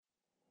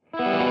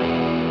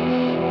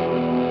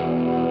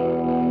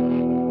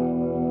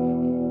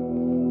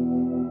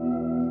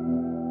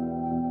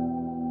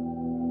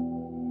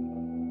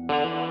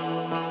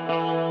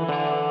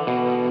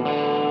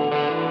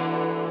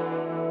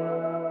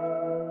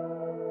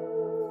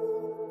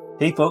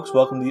Hey folks,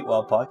 welcome to the Eat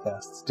Wild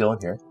Podcast. It's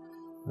Dylan here,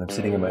 and I'm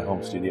sitting in my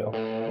home studio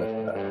with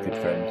a good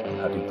friend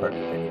and hunting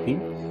partner, Jenny P.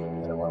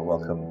 And I want to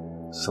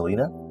welcome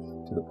Selena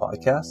to the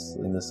podcast.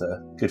 Selena's a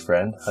good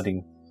friend,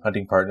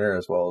 hunting partner,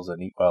 as well as an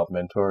Eat Wild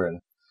mentor, and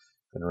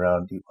been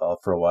around Eat Wild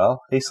for a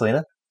while. Hey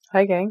Selena.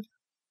 Hi gang.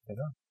 How you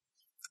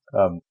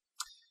doing?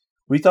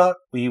 We thought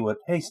we would.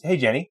 Hey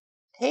Jenny.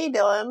 Hey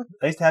Dylan.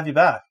 Nice to have you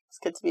back. It's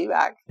good to be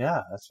back.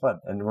 Yeah, that's fun.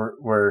 And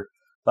we're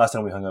last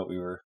time we hung out, we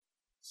were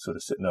sort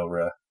of sitting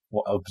over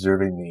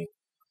observing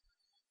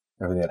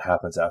everything that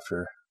happens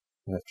after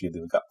you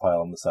leave a gut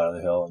pile on the side of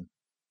the hill, and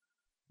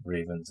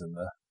ravens and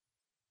the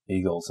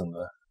eagles and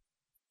the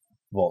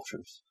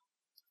vultures.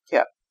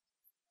 Yeah.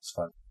 It's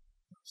fun.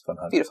 It's fun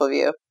hunting. Beautiful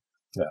view.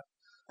 Yeah.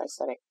 Nice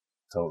setting.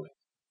 Totally.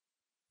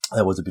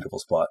 That was a beautiful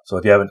spot. So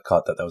if you haven't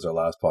caught that was our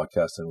last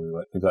podcast, and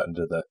we got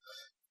into the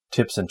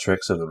tips and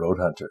tricks of the road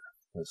hunter.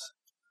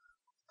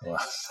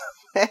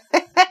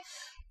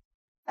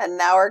 And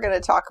now we're going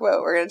to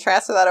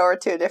transfer that over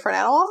to a different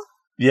animal?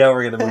 Yeah,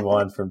 we're going to move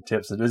on from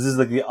tips. This is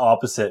like the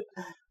opposite.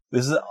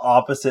 This is the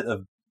opposite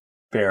of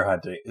bear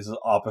hunting. This is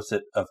the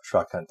opposite of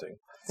truck hunting.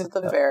 It's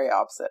the very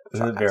opposite of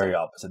truck hunting. This is the very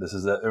opposite. This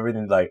is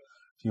everything like,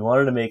 if you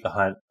wanted to make a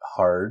hunt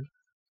hard,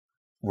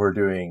 we're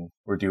doing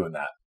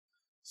that.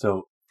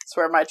 So it's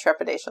where my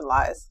trepidation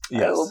lies.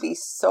 Yes. It will be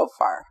so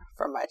far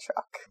from my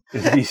truck.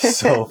 It'll be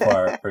so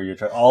far for your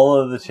truck. All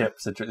of the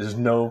chips, there's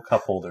no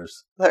cup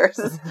holders. There's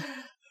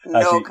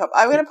no cup.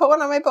 I'm going to put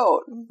one on my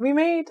boat. We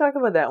may talk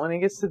about that when it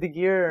gets to the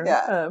gear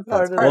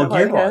part of the podcast.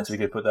 Gear wants, we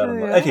could put that on.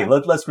 Yeah. Okay,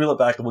 let's reel it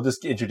back, and we'll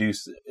just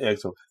introduce.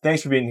 So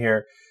thanks for being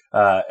here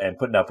and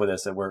putting up with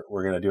us. And we're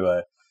going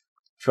to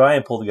try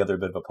and pull together a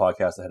bit of a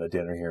podcast ahead of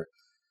dinner here.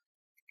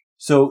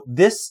 So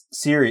this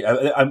series,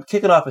 I'm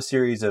kicking off a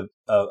series of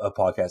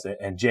podcasts,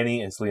 and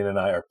Jenny and Selena and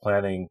I are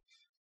planning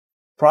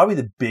probably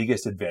the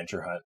biggest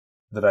adventure hunt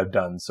that I've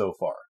done so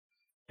far.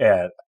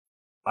 And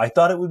I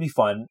thought it would be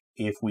fun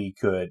if we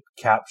could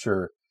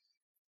capture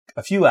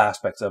a few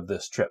aspects of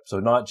this trip. So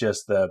not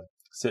just the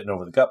sitting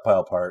over the gut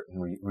pile part and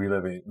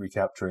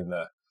recapturing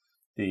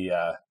the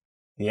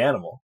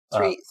animal.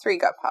 Three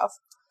gut piles.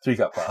 3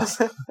 gut piles.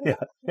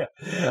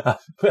 Yeah.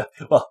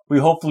 Well, we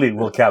hopefully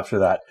will capture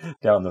that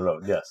down the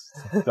road. Yes.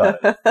 Got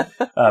it.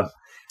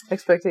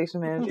 Expectation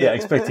management. Yeah,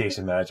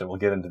 expectation management. We'll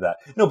get into that.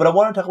 No, but I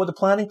want to talk about the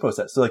planning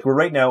process. So we're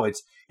right now,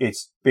 it's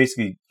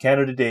basically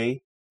Canada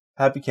Day,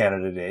 Happy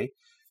Canada Day.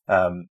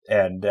 And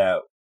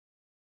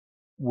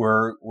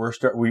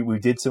we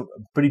did some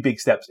pretty big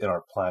steps in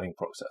our planning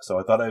process. So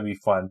I thought it would be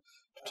fun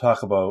to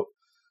talk about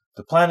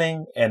the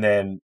planning and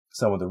then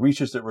some of the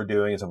research that we're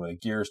doing and some of the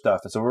gear stuff.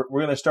 And so we're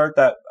going to start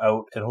that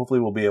out, and hopefully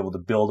we'll be able to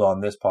build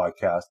on this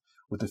podcast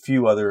with a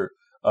few other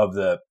of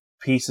the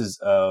pieces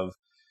of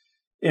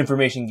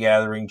information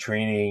gathering,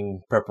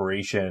 training,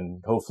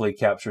 preparation, hopefully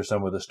capture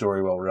some of the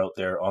story while we're out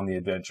there on the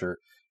adventure,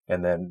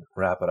 and then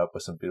wrap it up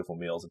with some beautiful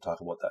meals and talk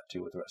about that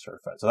too with the rest of our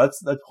friends. So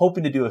that's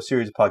hoping to do a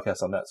series of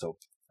podcasts on that. So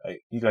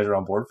you guys are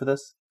on board for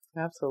this?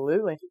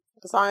 Absolutely.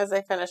 As long as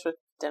they finish with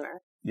dinner.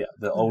 Yeah,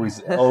 always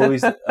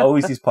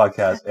these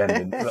podcasts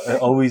end. I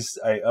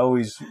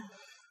always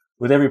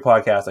with every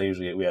podcast,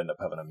 we end up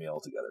having a meal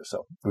together.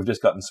 So we've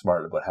just gotten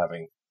smart about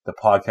having the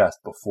podcast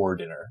before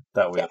dinner.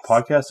 That way, The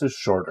podcast is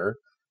shorter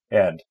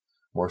and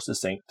more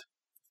succinct.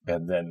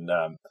 And then,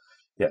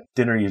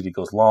 dinner usually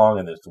goes long,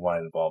 and there's the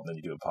wine involved. And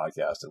then you do a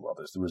podcast, and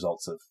there's the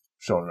results of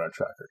shown in our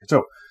tracker.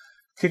 So,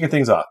 kicking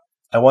things off,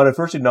 I want to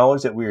first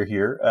acknowledge that we are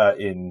here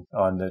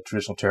on the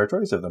traditional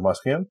territories of the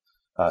Musqueam,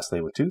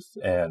 Tsleil-Waututh,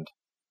 and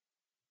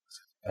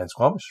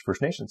Squamish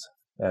First Nations.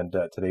 And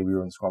today we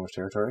were in the Squamish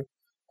territory,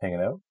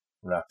 hanging out,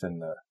 wrapped in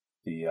the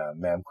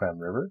Mamquam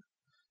River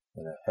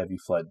in a heavy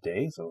flood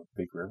day. So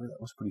big river, that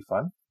was pretty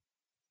fun.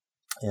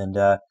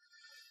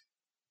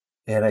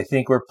 And I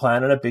think we're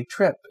planning a big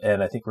trip,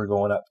 and I think we're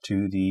going up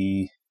to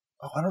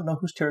I don't know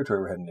whose territory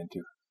we're heading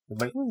into.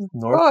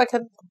 North. Oh, I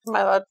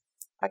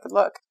could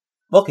look.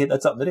 Okay,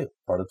 that's something to do.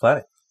 Part of the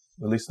planning.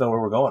 At least know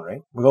where we're going,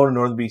 right? We're going to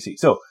northern BC.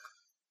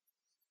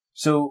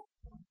 So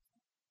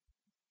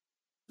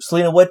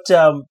Selena, what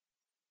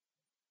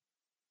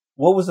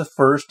was the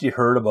first you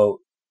heard about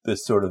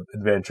this sort of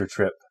adventure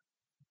trip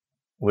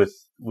with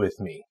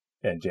me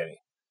and Jenny?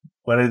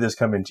 When did this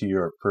come into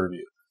your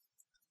purview?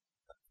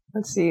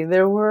 Let's see.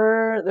 There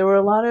were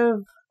a lot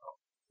of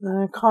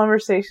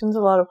conversations,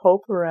 a lot of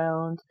hope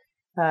around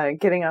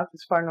getting up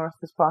as far north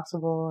as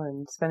possible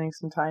and spending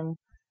some time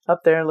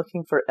up there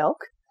looking for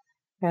elk.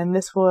 And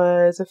this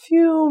was a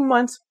few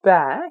months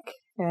back,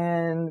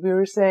 and we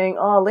were saying,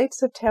 early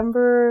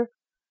September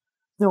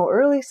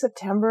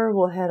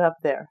we'll head up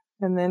there.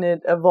 And then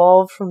it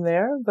evolved from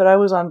there, but I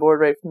was on board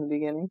right from the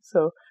beginning.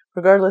 So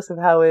regardless of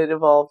how it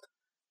evolved,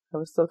 I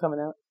was still coming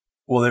out.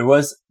 Well, there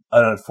was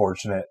an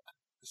unfortunate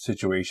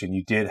situation.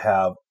 You did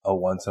have a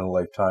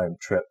once-in-a-lifetime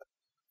trip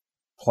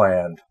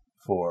planned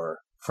for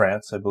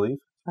France, I believe.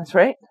 That's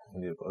right.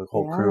 A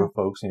whole crew of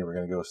folks, and you were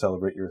going to go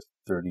celebrate your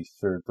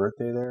 33rd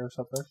birthday there or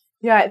something?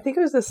 Yeah, I think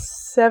it was the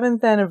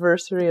 7th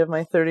anniversary of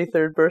my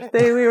 33rd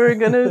birthday we were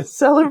going to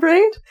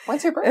celebrate.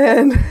 When's your birthday?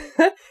 And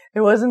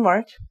it was in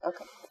March.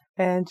 Okay.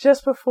 And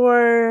just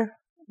before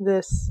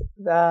this,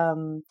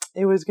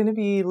 it was going to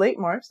be late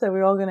March that we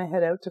were all going to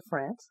head out to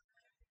France.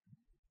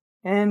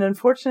 And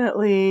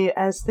unfortunately,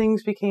 as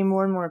things became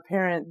more and more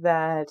apparent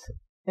that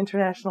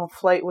international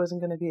flight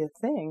wasn't going to be a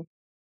thing,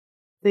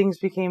 things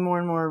became more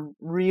and more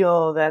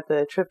real that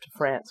the trip to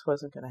France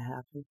wasn't going to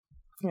happen.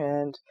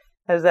 And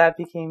as that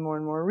became more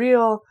and more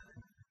real,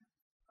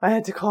 I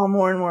had to call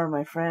more and more of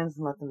my friends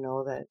and let them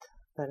know that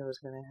it was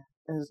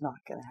not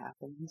going to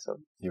happen. So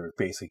you were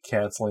basically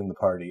canceling the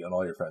party on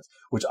all your friends,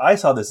 which I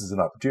saw this as an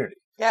opportunity.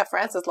 Yeah,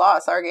 France has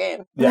lost our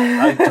game.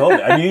 Yeah,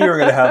 I knew you were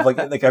going to have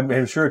like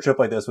I'm sure a trip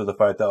like this was a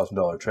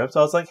 $5,000 trip. So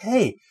I was like,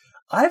 hey,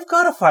 I've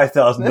got a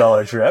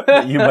 $5,000 trip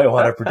that you might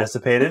want to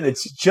participate in.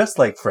 It's just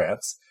like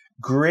France.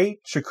 Great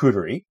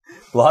charcuterie,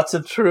 lots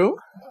of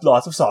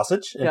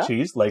sausage and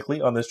cheese, likely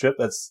on this trip.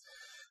 That's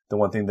the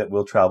one thing that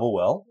will travel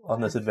well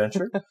on this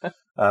adventure.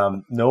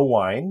 No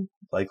wine,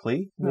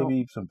 likely.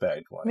 Maybe some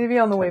bagged wine. Maybe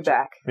on the way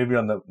back. Maybe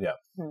on the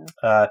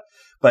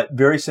but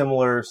very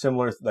similar.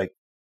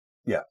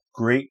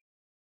 Great.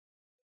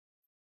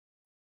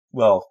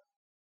 Well,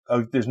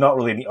 there's not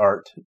really any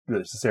art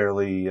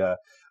necessarily,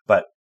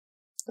 but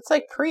it's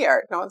like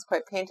pre-art. No one's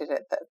quite painted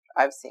it that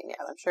I've seen yet.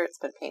 I'm sure it's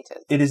been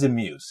painted. It is a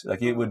muse.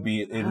 Like it would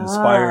be, it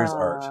inspires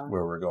art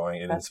where we're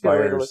going. It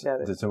inspires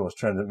the most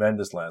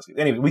tremendous landscape.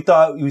 Anyway,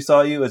 we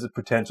saw you as a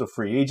potential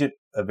free agent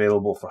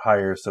available for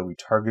hire. So we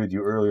targeted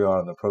you early on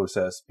in the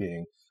process,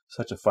 being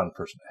such a fun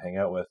person to hang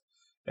out with.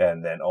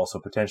 And then also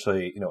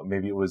potentially,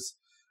 maybe it was,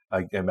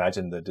 I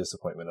imagine the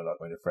disappointment of not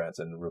going to France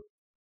and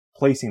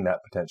replacing that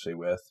potentially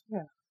with.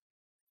 Yeah.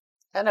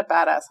 And a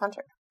badass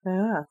hunter.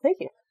 Yeah.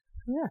 Thank you.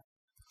 Yeah.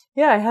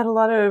 Yeah, I had a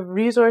lot of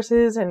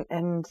resources and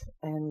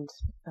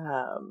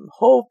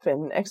hope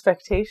and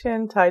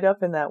expectation tied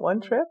up in that one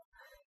trip,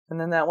 and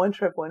then that one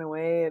trip went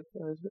away. It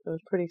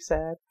was pretty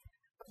sad.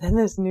 But then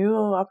this new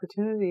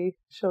opportunity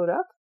showed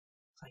up.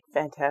 It's like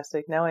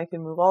fantastic. Now I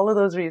can move all of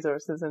those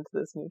resources into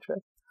this new trip.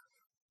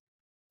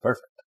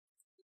 Perfect.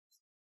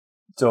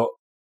 So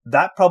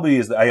that probably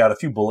is. I got a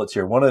few bullets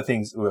here. One of the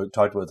things we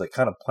talked about is like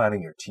kind of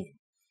planning your team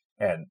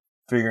and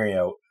figuring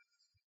out,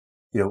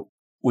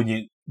 when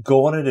you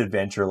go on an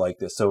adventure like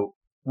this. So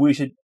we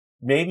should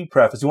maybe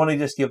preface. You want to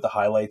just give the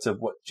highlights of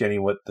what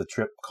the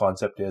trip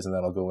concept is, and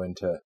then I'll go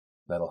into,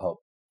 that'll help.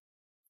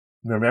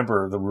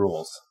 Remember the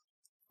rules.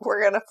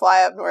 We're going to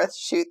fly up north,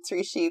 shoot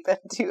 3 sheep and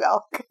 2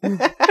 elk, and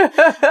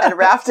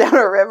raft down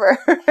a river.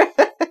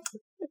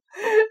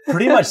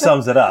 Pretty much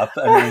sums it up.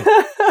 I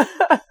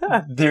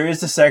mean, there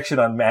is a section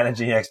on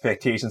managing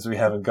expectations we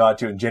haven't got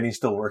to, and Jenny's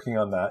still working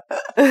on that.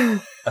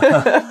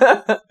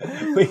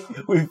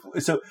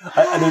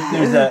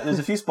 There's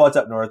a few spots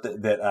up north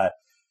that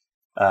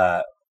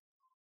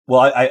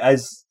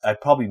as I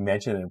probably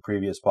mentioned in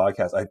previous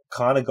podcasts, I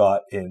kind of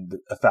got in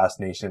a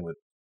fascination with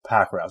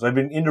pack rafts. I've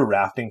been into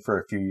rafting for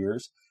a few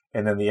years,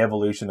 and then the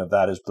evolution of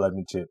that has led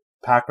me to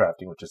pack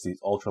rafting, which is these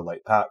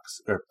ultralight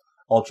packs or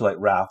ultralight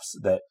rafts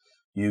that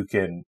you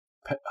can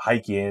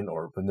hike in,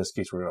 or in this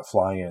case, we're going to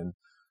fly in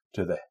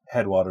to the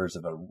headwaters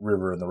of a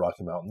river in the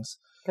Rocky Mountains.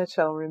 That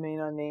shall remain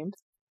unnamed.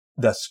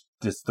 That's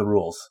just the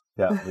rules.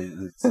 Yeah.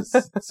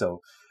 So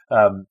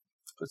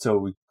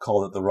we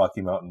call it the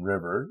Rocky Mountain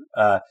River.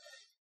 But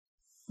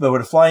we're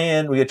to fly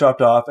in, we get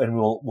dropped off, and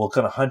we'll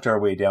kind of hunt our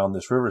way down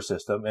this river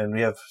system. And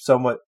we have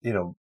somewhat,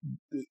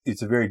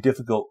 it's a very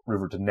difficult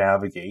river to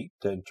navigate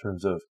in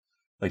terms of,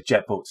 like,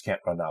 jet boats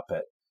can't run up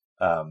it.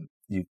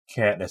 You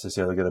can't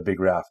necessarily get a big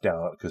raft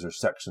down it because there's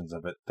sections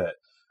of it that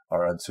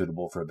are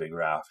unsuitable for a big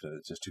raft, and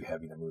it's just too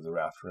heavy to move the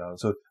raft around.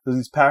 So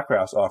these pack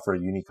rafts offer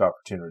a unique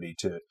opportunity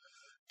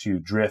to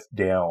drift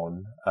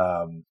down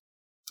and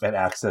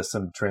access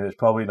some terrain that's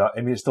probably not.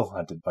 I mean, it's still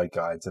hunted by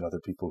guides and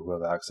other people who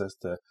have access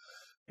to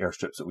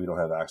airstrips that we don't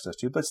have access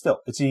to, but still,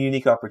 it's a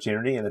unique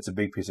opportunity, and it's a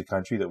big piece of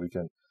country that we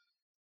can,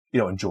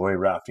 enjoy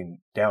rafting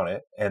down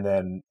it,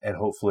 and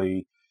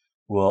hopefully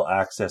we'll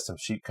access some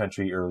sheep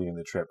country early in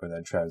the trip, and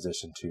then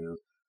transition to,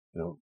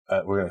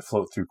 we're going to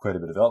float through quite a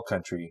bit of elk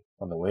country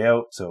on the way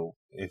out. So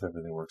if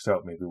everything works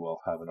out, maybe we'll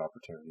have an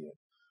opportunity at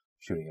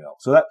shooting an elk.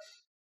 So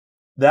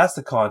that's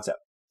the concept.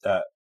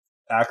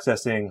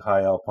 Accessing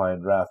high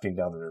alpine, rafting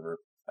down the river,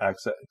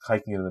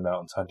 hiking into the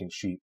mountains, hunting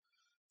sheep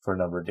for a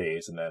number of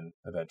days, and then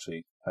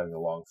eventually having a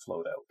long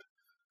float out.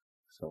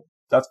 So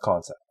that's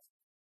concept.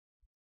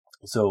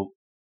 So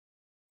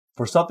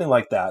for something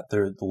like that,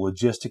 the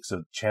logistics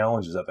of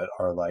challenges of it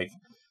are like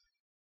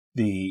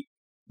the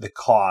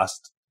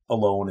cost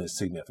alone is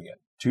significant.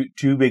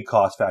 Two big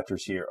cost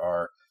factors here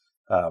are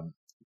the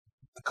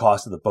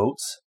cost of the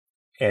boats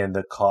and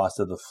the cost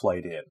of the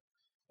flight in.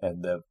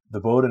 And the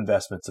boat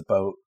investment's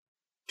about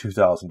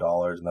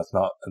 $2,000, and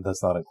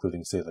that's not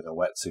including, say, like a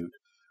wetsuit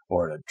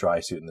or a dry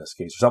suit in this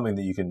case, or something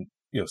that you can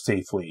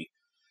safely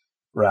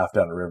raft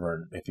down a river,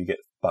 and if you get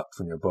bucked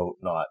from your boat,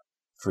 not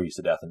freeze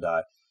to death and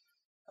die.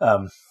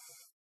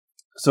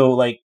 So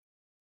like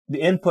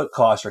the input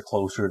costs are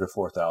closer to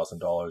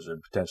 $4,000 or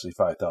potentially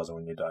 $5,000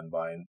 when you're done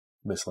buying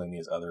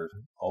miscellaneous other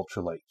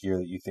ultralight gear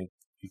that you think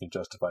you can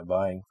justify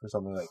buying for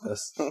something like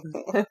this.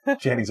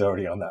 Jenny's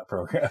already on that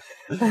program.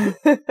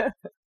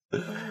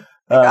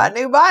 Got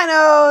new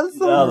binos.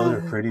 Oh, those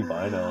are pretty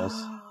binos.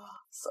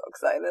 So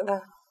excited.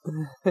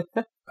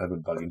 I've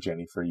been bugging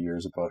Jenny for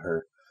years about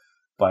her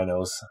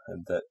binos,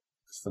 and that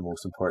it's the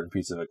most important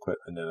piece of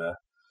equipment in a,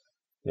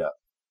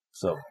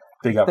 so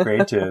big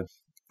upgrade to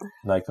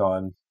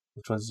Nikon.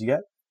 Which ones did you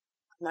get?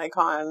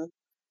 Nikon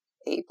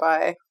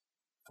 8x42s.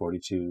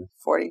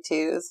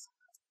 42.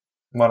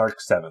 Monarch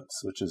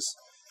 7s, which is...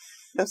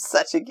 I'm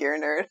such a gear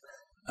nerd.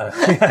 I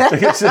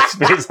think it's just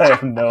space. I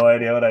have no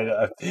idea what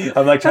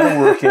I'm like trying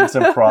to work in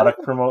some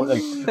product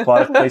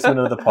placement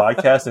of the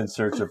podcast in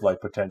search of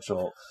like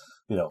potential,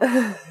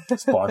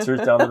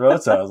 sponsors down the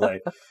road. So I was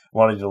like,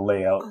 wanted to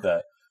lay out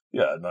that,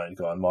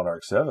 Nikon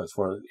Monarch 7s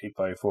for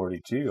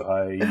 8x42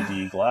 high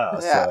ED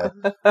glass. Yeah.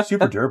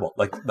 Super durable,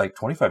 like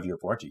 25-year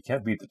warranty. You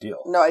can't beat the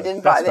deal. No, I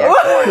didn't buy the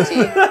extra warranty.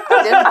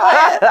 I didn't buy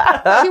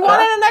it. She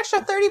wanted an extra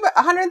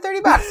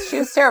 $130. She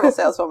was a terrible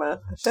saleswoman.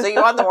 She's like,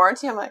 "You want the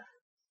warranty?" I'm like,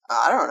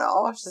 "I don't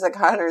know." She's like,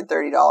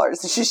 $130.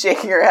 And she's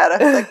shaking her head.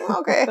 I was like,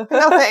 "Okay,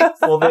 no thanks."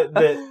 Well,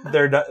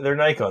 they're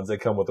Nikons. They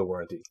come with a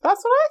warranty.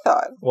 That's what I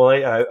thought. Well,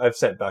 I've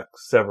sent back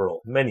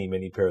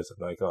many pairs of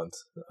Nikons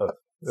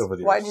over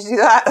the years. Why'd you do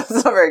that? That's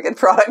not a very good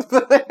product.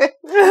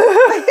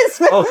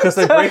 Oh, because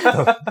they break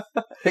them.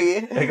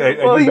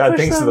 I do bad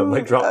things to them,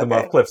 like drop them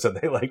off cliffs, and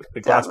they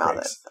the glass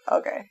breaks.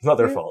 Okay, it's not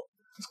their fault.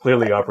 It's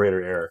clearly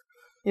operator error.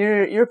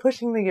 You're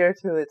pushing the gear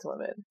to its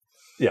limit.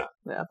 Yeah.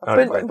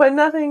 But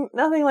nothing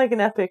like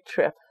an epic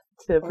trip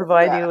to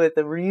provide you with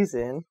a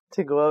reason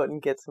to go out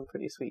and get some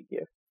pretty sweet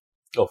gear.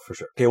 Oh, for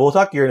sure. Okay, we'll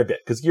talk gear in a bit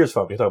because gear's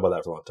fun. We can talk about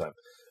that for a long time.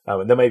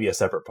 And that might be a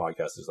separate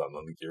podcast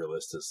on the gear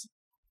list.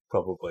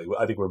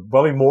 I think we're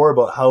probably more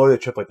about how a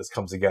trip like this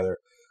comes together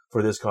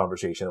for this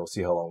conversation. We'll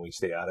see how long we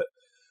stay at it.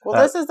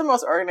 Well, this is the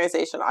most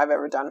organization I've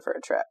ever done for a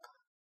trip,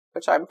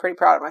 which I'm pretty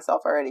proud of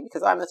myself already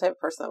because I'm the type of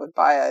person that would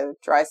buy a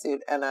dry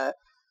suit and a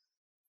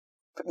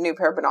new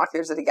pair of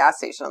binoculars at a gas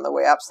station on the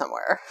way up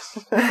somewhere.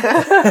 Just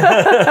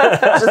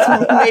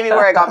maybe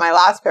where I got my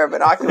last pair of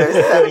binoculars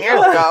 7 years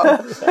ago.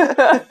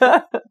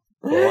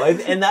 Well,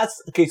 and that's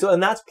okay. So,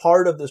 and that's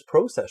part of this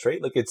process,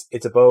 right? Like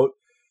it's about,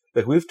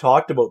 like we've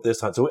talked about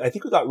this hunt. So I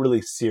think we got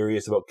really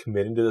serious about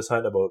committing to this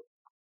hunt about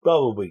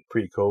probably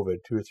pre-COVID,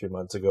 2 or 3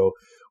 months ago.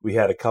 We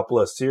had a couple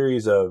of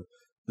series of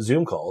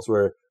Zoom calls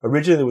where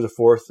originally there was a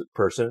fourth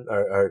person,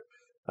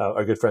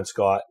 our good friend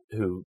Scott,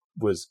 who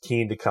was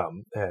keen to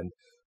come, and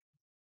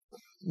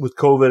with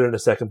COVID and a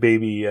second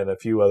baby and a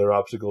few other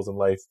obstacles in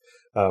life,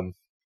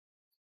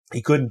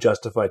 he couldn't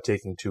justify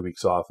taking 2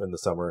 weeks off in the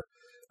summer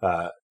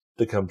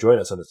to come join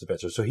us on this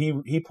adventure. So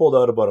he pulled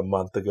out about a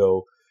month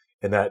ago,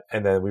 and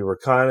then we were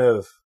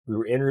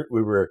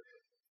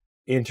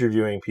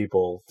interviewing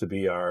people to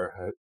be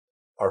our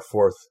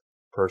fourth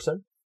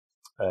person,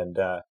 and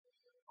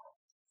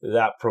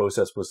that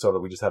process was sort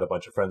of, we just had a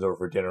bunch of friends over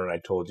for dinner, and I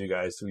told you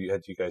guys, we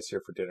had you guys here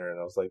for dinner, and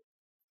I was like,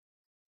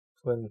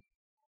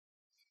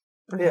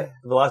 the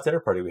last dinner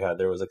party we had,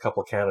 there was a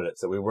couple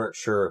candidates that we weren't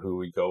sure who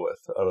we'd go with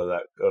out of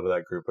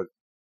that group of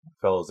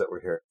fellows that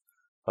were here.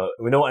 I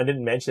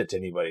didn't mention it to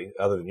anybody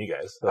other than you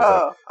guys.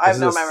 I have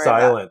no memory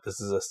of that.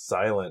 This is a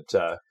silent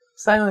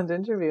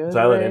interview.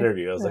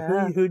 Interview. I was like,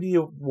 who do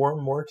you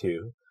warm more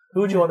to?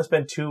 Who would you want to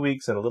spend 2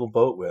 weeks in a little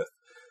boat with?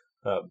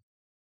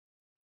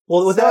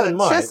 With that in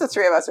mind, just the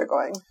three of us are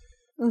going.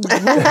 Unless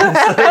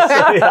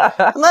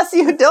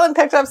Dylan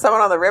picked up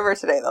someone on the river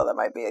today, though, that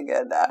might be a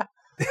good.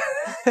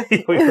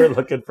 We were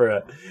looking for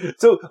a.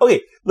 So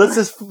okay, let's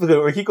just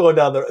we keep going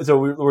down the. So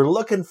we're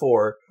looking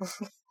for.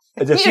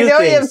 You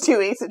have 2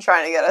 weeks of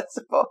trying to get us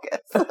to focus.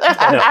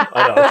 I know.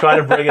 I'm trying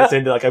to bring us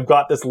into, like, I've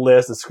got this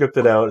list, it's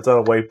scripted out, it's on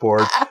a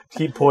whiteboard.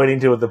 Keep pointing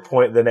to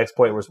the next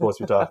point we're supposed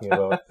to be talking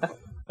about.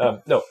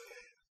 No,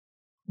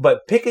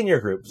 but picking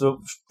your group.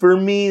 So for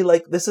me,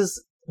 like, there's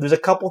a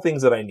couple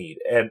things that I need,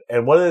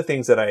 and one of the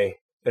things that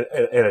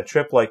in a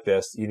trip like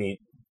this, you need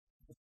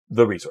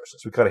the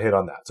resources. We kind of hit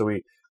on that. So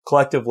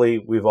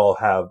we've all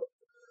have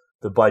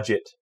the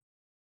budget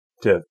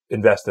to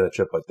invest in a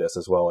trip like this,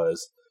 as well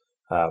as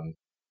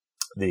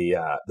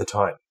the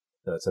time.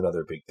 That's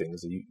another big thing,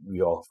 is that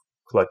we all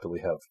collectively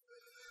have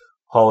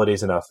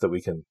holidays enough that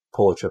we can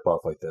pull a trip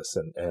off like this,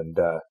 and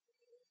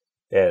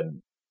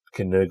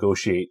can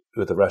negotiate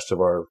with the rest of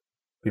our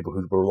people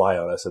who rely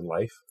on us in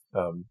life.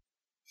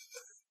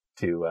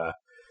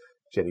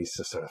 Jenny's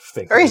just sort of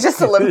thinking. Or he's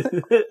just a little.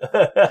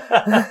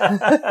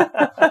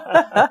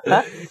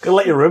 Can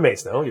let your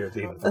roommates know you're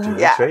leaving for 2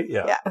 weeks, right?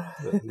 Yeah.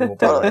 You won't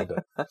be able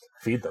to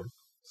feed them.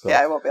 So.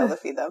 Yeah, I won't be able to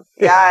feed them.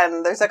 Yeah,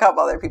 and there's a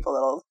couple other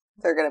people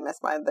they're going to miss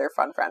their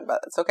fun friend,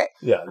 but it's okay.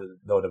 Yeah,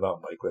 no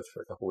doubt Mike with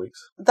for a couple weeks.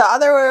 The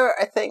other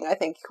thing I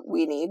think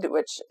we need,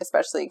 which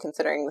especially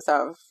considering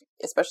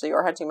especially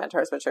your hunting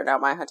mentors, which are now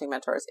my hunting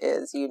mentors,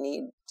 is you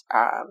need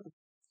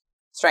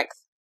strength.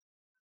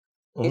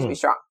 You need to be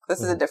strong.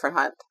 This is a different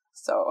hunt,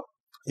 so.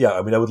 Yeah,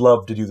 I mean, I would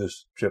love to do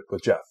this trip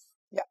with Jeff.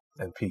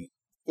 and Pete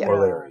Yeah. or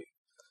Larry.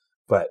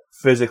 But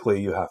physically,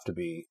 you have to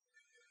be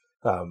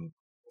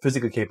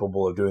physically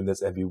capable of doing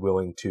this and be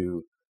willing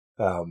to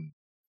and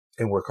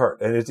work hard.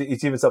 And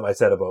it's even something I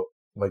said about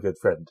my good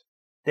friend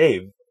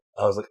Dave.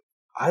 I was like,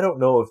 I don't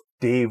know if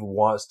Dave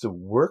wants to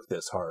work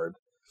this hard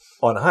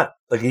on a hunt.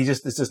 Like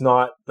it's just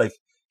not like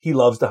he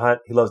loves to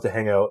hunt. He loves to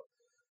hang out.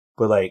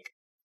 But like,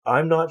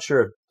 I'm not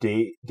sure if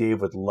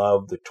Dave would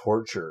love the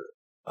torture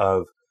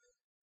of,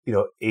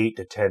 8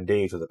 to 10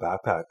 days with a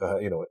backpack,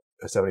 a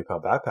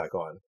 70-pound backpack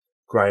on,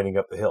 grinding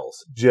up the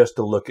hills just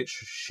to look at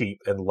sheep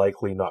and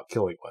likely not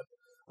killing one.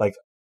 Like,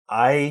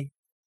 I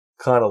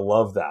kind of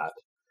love that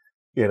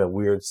in a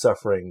weird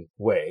suffering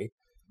way.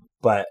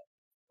 But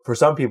for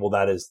some people,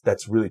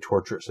 that's really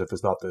torturous if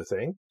it's not their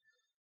thing.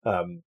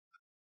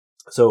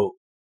 So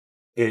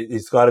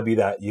it's got to be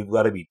that you've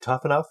got to be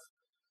tough enough.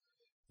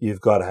 You've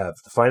got to have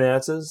the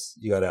finances.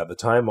 You got to have the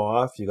time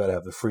off. You got to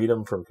have the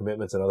freedom from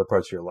commitments in other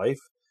parts of your life.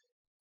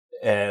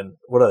 And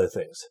what other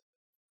things?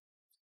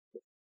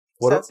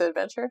 Sense of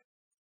adventure.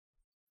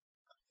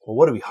 Well,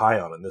 what are we high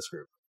on in this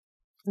group?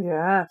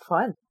 Yeah,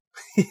 fun.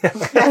 Like,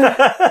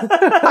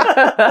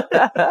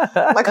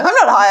 I'm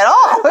not high at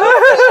all. What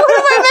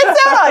have I missed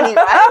out on, you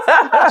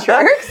guys?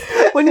 Jerks.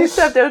 When you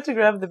stepped out to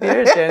grab the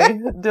beer, Jenny,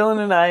 Dylan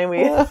and I,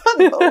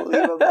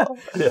 Unbelievable.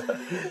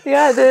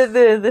 yeah,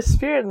 the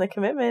spirit and the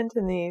commitment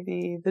and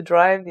the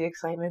drive, the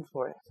excitement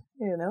for it.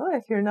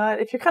 If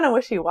you're kind of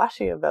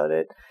wishy-washy about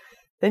it,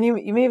 then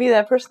you may be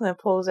that person that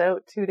pulls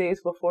out 2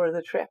 days before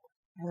the trip,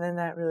 and then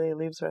that really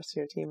leaves the rest of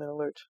your team in a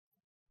lurch.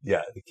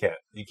 Yeah, you can't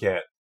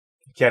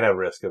have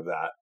risk of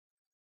that.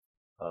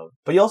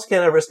 But you also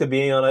can't have risk of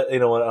being on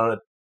a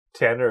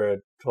 10 or a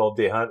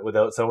 12-day hunt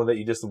without someone that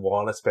you just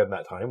want to spend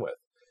that time with,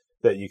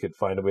 that you could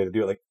find a way to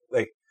do it.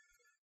 Like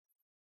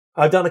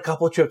I've done a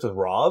couple of trips with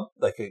Rob,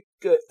 and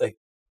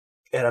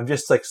I'm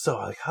just like,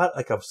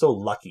 I'm so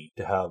lucky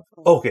to have,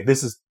 okay,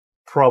 this is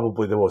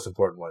probably the most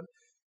important one,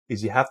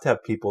 is you have to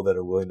have people that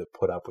are willing to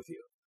put up with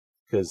you.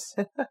 Because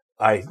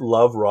I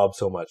love Rob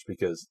so much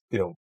because,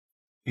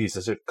 he's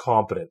such a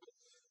competent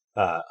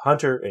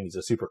hunter, and he's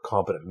a super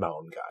competent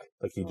mountain guy.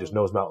 Like, he just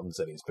knows mountains,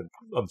 and he's been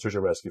on search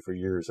and rescue for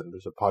years. And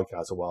there's a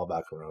podcast a while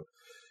back around,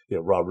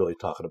 Rob really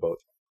talking about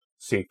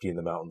safety in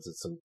the mountains,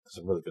 and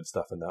some really good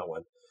stuff in that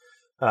one.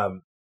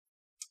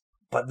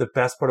 But the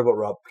best part about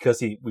Rob,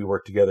 because we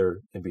work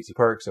together in BC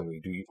Parks and we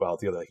do Eat Wild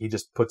together, he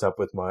just puts up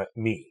with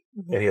me,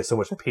 and he has so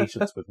much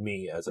patience with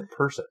me as a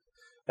person,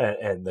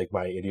 and like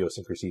my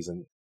idiosyncrasies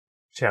and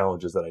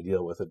challenges that I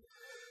deal with, and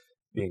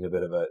being a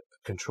bit of a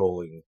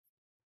controlling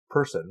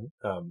person,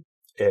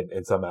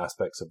 and some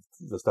aspects of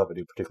the stuff I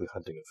do, particularly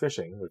hunting and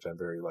fishing, which I'm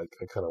very I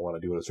kind of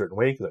want to do it a certain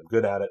way because I'm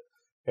good at it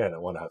and I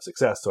want to have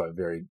success. So I'm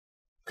very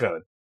kind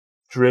of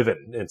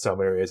driven in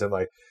some areas. And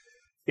like,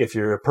 if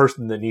you're a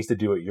person that needs to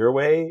do it your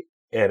way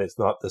and it's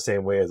not the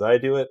same way as I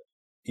do it,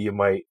 you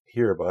might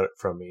hear about it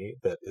from me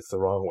that it's the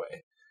wrong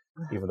way,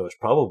 even though it's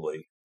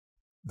probably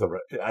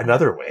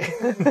another way.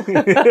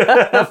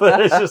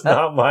 But it's just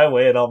not my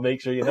way, and I'll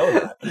make sure you know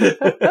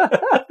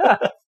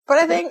that. But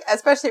I think,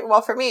 especially,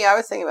 well, for me, I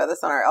was thinking about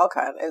this on our elk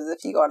hunt, is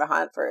if you go on a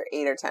hunt for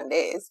 8 or 10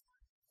 days,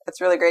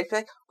 it's really great to be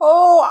like,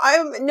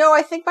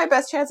 I think my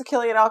best chance of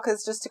killing an elk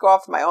is just to go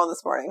off on my own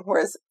this morning,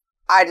 whereas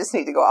I just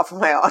need to go off on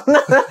my own.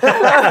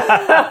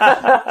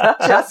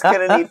 Just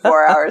gonna need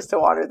 4 hours to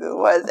wander through the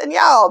woods, and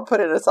yeah, I'll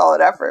put in a solid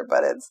effort,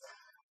 but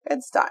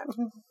it's time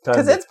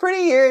because it's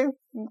pretty.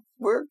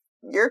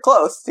 You're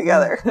close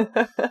together,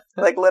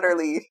 like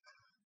literally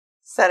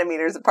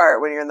centimeters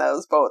apart when you're in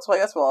those boats. Well,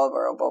 I guess we'll all have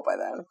our own boat by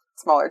then.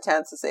 Smaller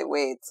tents to save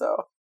weight,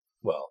 so.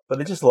 Well, but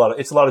it's just a lot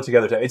of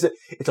together time.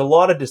 It's a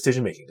lot of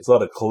decision making. It's a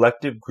lot of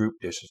collective group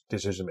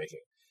decision making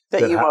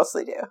that you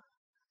mostly do.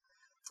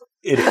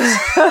 It is.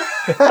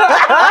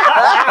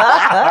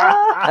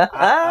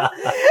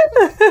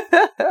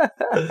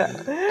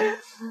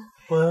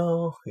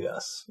 Well,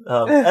 yes,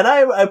 and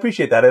I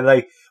appreciate that,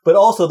 and but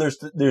also there's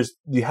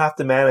you have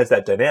to manage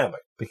that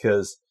dynamic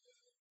because,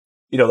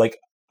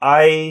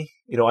 I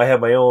have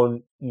my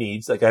own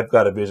needs. Like, I've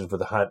got a vision for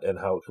the hunt and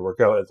how it can work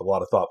out. There's a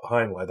lot of thought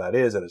behind why that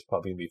is, and it's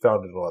probably going to be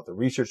founded in a lot of the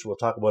research we'll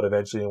talk about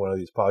eventually in one of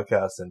these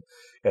podcasts,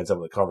 and some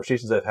of the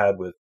conversations I've had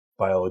with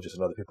biologists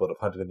and other people that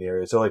have hunted in the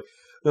area. So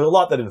there's a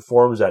lot that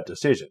informs that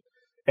decision,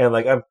 and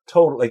I'm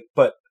totally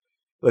but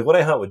when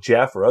I hunt with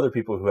Jeff or other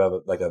people who have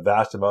a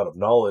vast amount of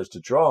knowledge to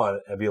draw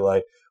on, and be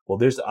like, well,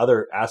 there's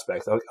other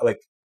aspects.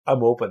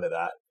 I'm open to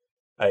that.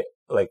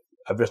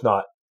 I'm just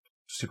not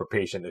super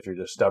patient if you're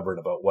just stubborn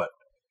about what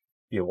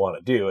you want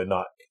to do and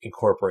not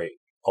incorporate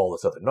all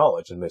this other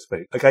knowledge. And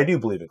I do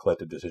believe in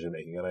collective decision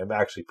making, and I'm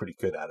actually pretty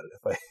good at it.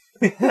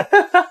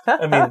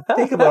 I mean,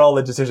 think about all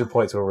the decision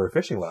points when we were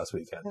fishing last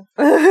weekend.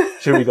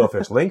 Should we go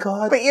fish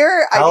lingcod? But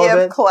your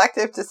idea of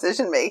collective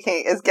decision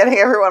making is getting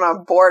everyone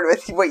on board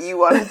with what you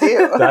want to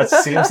do. That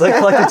seems like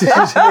collective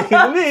decision making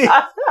to me.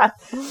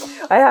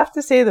 I have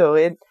to say though,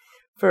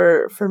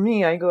 for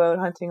me, I go out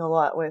hunting a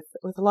lot with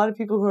a lot of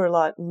people who are a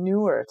lot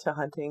newer to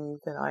hunting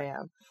than I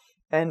am,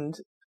 and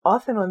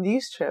often on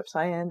these trips,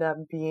 I end up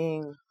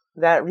being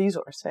that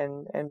resource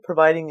and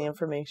providing the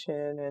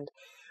information. And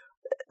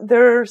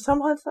there are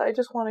some hunts that I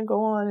just want to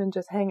go on and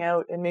just hang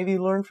out and maybe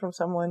learn from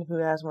someone who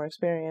has more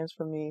experience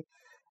from me,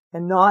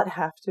 and not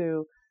have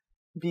to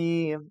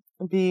be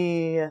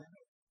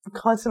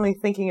constantly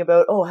thinking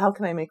about, oh, how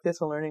can I make this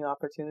a learning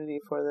opportunity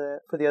for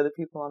the other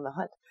people on the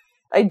hunt.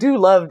 I do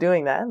love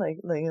doing that. Like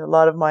a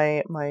lot of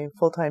my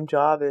full-time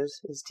job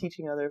is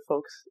teaching other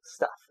folks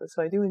stuff.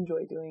 So I do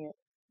enjoy doing it.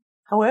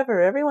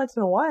 However, every once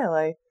in a while,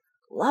 I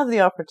love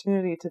the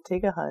opportunity to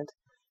take a hunt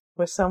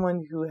with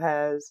someone who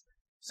has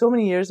so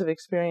many years of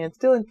experience.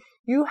 Dylan,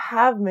 you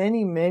have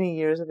many, many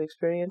years of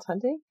experience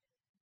hunting,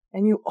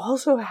 and you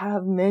also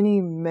have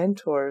many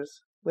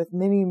mentors with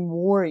many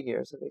more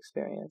years of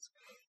experience.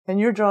 And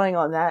you're drawing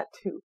on that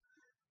too.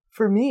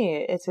 For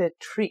me, it's a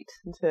treat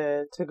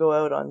to go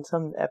out on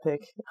some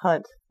epic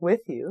hunt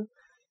with you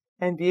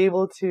and be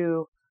able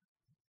to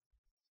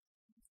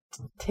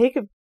take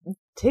a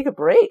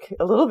break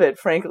a little bit,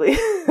 frankly,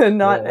 and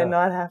not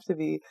have to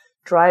be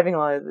driving a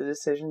lot of the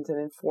decisions and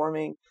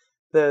informing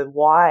the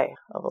why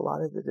of a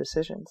lot of the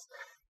decisions.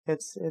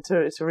 It's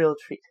a real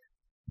treat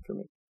for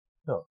me.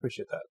 No,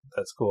 appreciate that.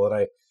 That's cool.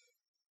 And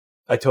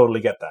I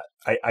totally get that.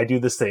 I do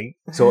this thing.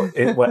 So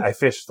I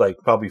fish like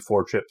probably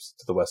 4 trips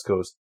to the West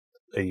Coast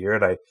a year,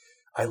 and I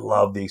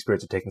love the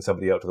experience of taking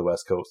somebody out to the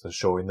West Coast and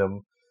showing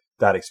them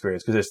that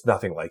experience, because there's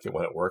nothing like it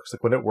when it works.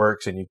 Like when it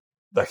works and you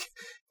like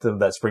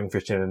that spring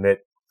fishing and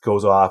it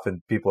goes off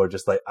and people are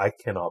just like, I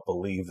cannot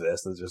believe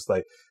this. There's just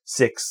like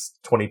 6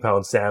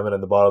 20-pound salmon in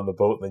the bottom of the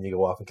boat, and then you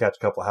go off and catch a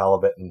couple of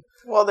halibut. And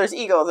there's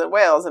eagles and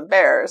whales and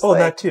bears. Oh,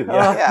 that too.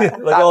 Yeah.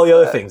 Like all the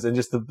other things. And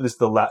just what is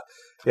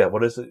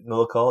it?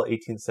 They'll call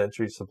it 18th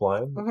century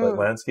sublime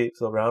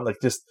landscapes around,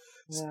 like just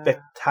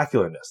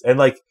spectacularness.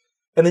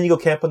 And then you go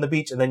camp on the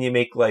beach, and then you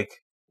make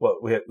like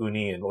what we had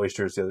uni and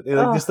oysters the other day.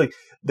 Like just like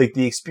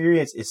the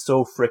experience is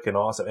so freaking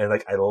awesome, and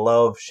like I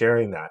love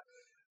sharing that.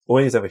 But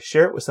when if I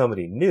share it with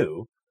somebody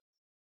new,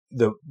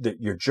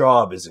 your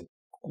job is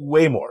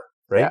way more,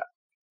 right? Yeah.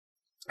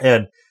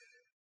 And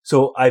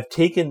so when I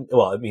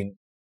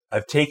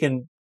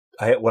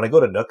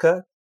go to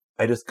Nooka,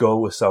 I just go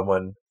with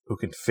someone who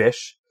can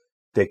fish,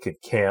 they can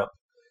camp,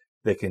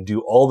 they can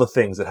do all the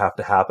things that have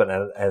to happen,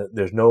 and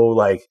there's no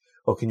like,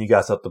 oh, can you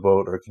gas up the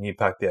boat, or can you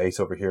pack the ice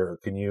over here, or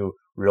can you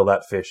reel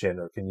that fish in,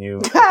 or can you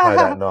tie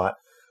that knot?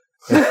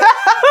 Can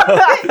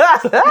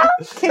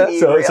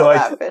you reel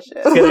that fish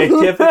in? Can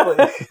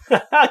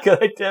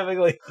I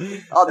typically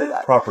I'll do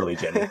that properly,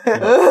 Jenny,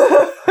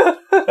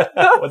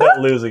 without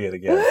losing it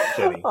again,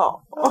 Jenny.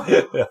 Oh.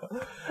 Yeah.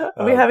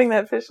 Are we having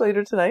that fish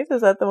later tonight? Is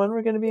that the one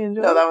we're going to be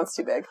enjoying? No, that one's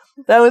too big.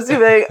 That was too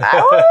big.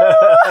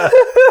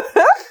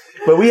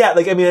 But we had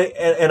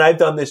and I've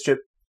done this trip.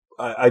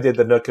 I did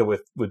the Nooka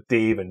with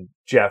Dave and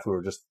Jeff, who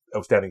were just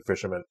outstanding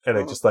fishermen, and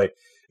it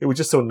was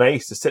just so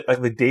nice to sit.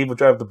 Like Dave would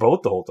drive the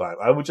boat the whole time.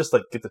 I would just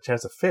like get the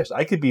chance to fish.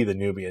 I could be the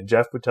newbie, and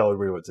Jeff would tell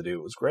everybody what to do.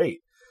 It was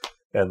great,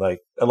 and like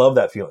I love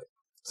that feeling.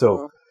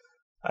 So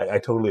I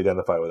totally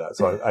identify with that.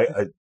 So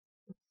I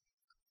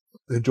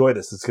enjoy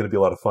this. It's going to be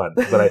a lot of fun.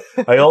 But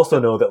I also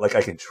know that like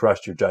I can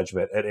trust your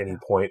judgment at any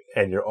point,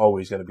 and you're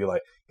always going to be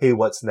like, hey,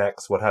 what's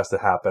next? What has to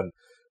happen?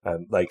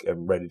 And like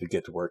I'm ready to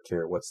get to work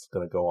here. What's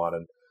going to go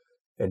on?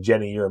 And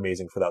Jenny, you're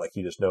amazing for that. Like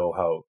you just know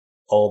how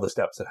all the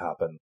steps that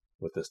happen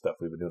with this stuff.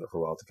 We've been doing it for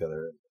a while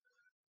together. And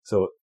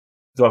so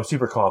I'm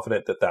super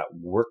confident that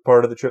work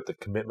part of the trip, the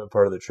commitment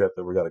part of the trip,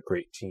 that we got a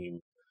great team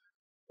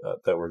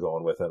that we're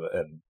going with,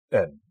 and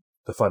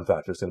the fun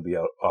factor is going to be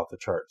off the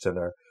charts. And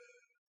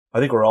I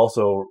think we're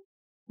also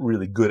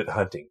really good at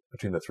hunting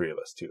between the three of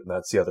us too. And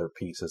that's the other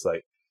piece, is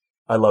like,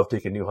 I love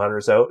taking new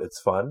hunters out. It's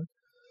fun,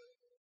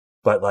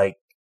 but like,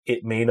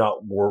 it may not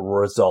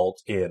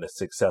result in a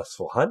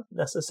successful hunt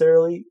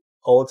necessarily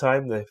all the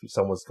time if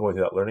someone's going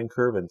through that learning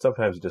curve. And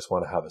sometimes you just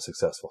want to have a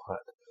successful hunt.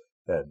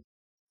 And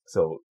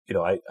so,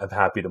 I'm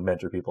happy to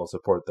mentor people and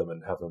support them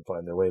and have them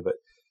find their way. But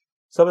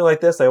something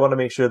like this, I want to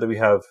make sure that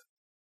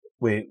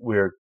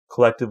we're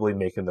collectively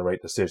making the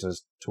right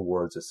decisions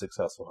towards a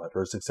successful hunt,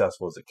 or as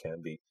successful as it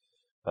can be.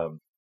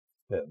 And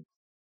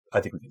I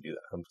think we can do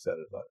that. I'm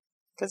excited about it.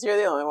 Because you're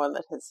the only one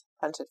that has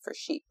hunted for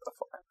sheep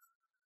before.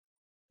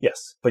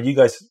 Yes, but you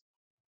guys,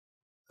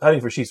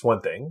 hunting for sheep's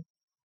one thing,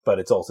 but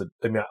it's also,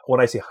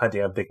 when I say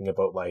hunting, I'm thinking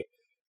about like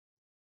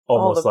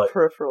almost all the like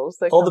peripherals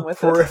that all come the with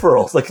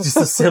peripherals, it. like just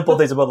the simple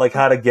things about like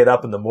how to get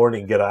up in the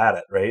morning and get at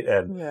it, right?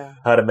 And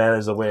how to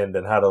manage the wind,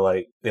 and how to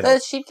like, The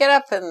sheep get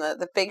up, and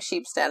the big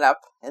sheep stand up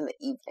in the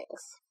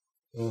evenings.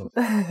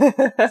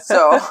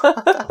 So,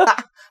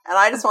 and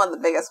I just want the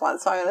biggest one,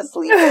 so I'm going to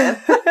sleep in.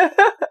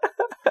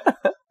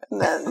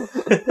 And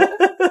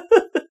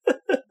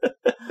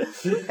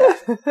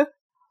then...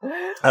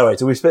 All right,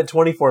 so we spent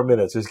 24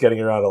 minutes just getting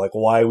around to like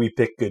why we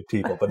pick good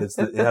people, but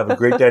they have a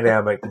great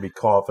dynamic to be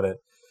confident.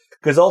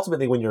 Because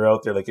ultimately, when you're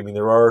out there, like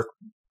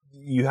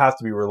you have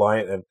to be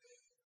reliant. And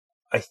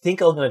I think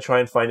I'm going to try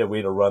and find a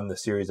way to run the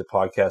series of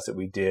podcasts that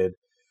we did.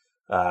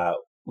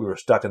 We were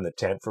stuck in the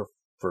tent for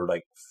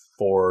like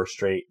 4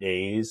 straight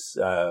days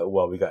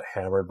while we got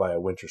hammered by a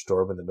winter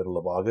storm in the middle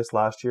of August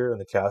last year in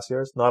the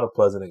Cassiars. Not a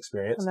pleasant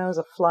experience. And that was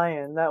a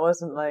fly-in. That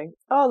wasn't like,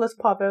 oh, let's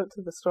pop out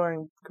to the store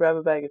and grab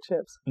a bag of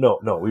chips.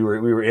 No, we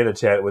were in a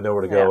tent with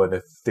nowhere to go, and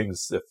if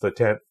the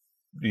tent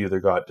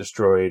either got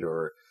destroyed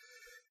or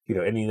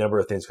any number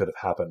of things could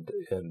have happened,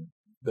 and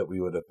that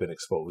we would have been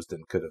exposed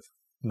and could have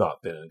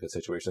not been in a good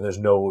situation. There's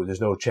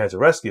no chance of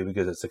rescue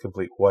because it's a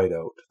complete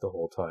whiteout the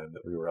whole time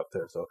that we were up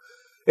there. So,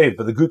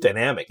 but the group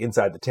dynamic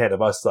inside the tent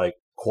of us like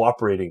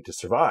cooperating to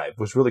survive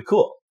was really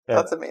cool. And,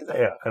 that's amazing.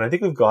 Yeah, and I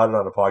think we've got it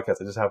on a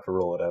podcast. I just have to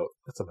roll it out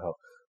somehow.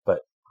 But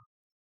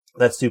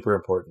that's super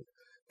important.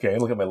 Okay,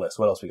 look at my list.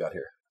 What else we got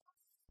here?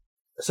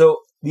 So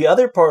the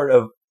other part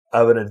of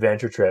an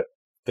adventure trip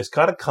is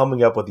kind of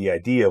coming up with the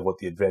idea of what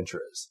the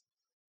adventure is,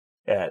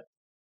 and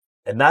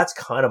that's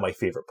kind of my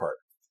favorite part.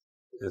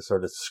 Is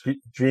sort of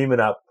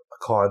dreaming up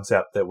a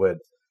concept that would.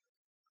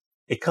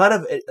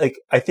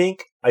 I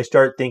think I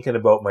start thinking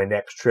about my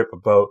next trip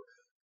about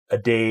a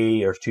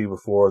day or two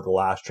before the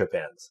last trip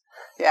ends.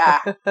 Yeah.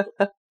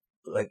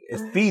 Like,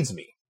 it feeds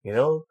me,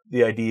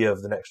 the idea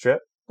of the next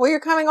trip. Well,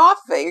 you're coming off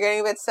of it. You're getting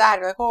a bit sad.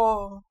 You're like,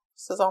 oh,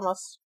 this is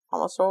almost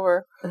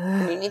over.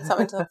 And you need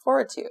something to look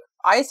forward to.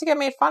 I used to get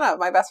made fun of.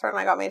 My best friend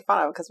and I got made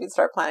fun of because we'd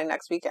start planning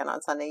next weekend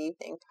on Sunday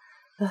evening.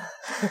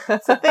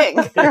 It's a thing,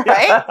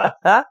 right?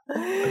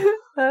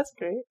 That's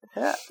great.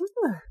 Yeah.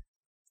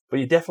 But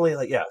you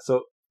definitely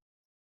so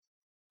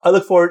I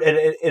look forward and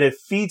it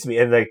feeds me.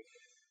 And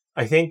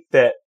I think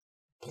that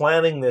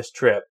planning this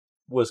trip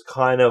was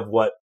kind of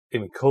what,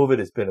 COVID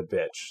has been a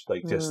bitch.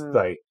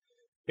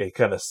 It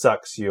kind of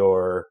sucks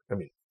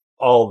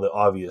all the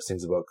obvious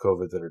things about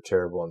COVID that are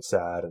terrible and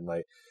sad.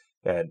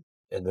 And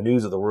the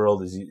news of the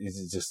world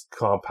is just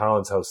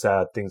compounds how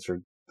sad things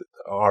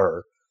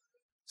are.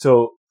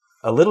 So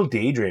a little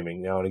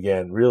daydreaming now and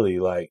again really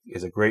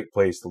is a great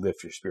place to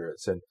lift your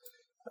spirits. And,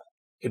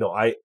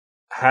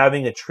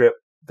 having a trip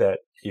that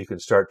you can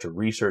start to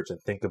research and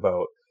think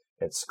about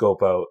and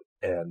scope out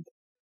and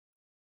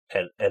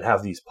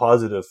have these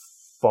positive,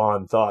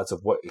 fond thoughts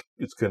of what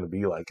it's going to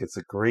be like. It's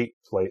a great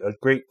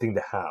thing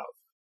to have.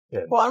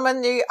 And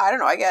when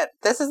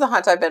this is the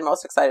hunt I've been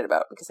most excited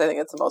about because I think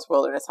it's the most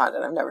wilderness hunt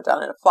and I've never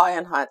done a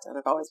fly-in hunt and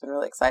I've always been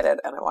really excited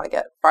and I want to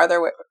get farther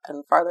away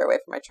and farther away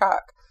from my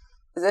truck.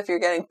 As if you're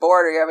getting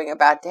bored or you're having a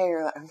bad day,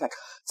 you're like,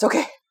 it's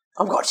okay.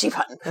 I'm going sheep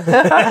hunting.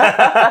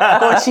 I'm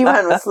going sheep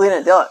hunting with Selena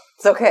and Dylan.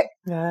 It's okay.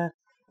 Yeah.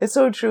 It's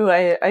so true.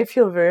 I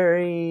feel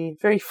very,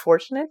 very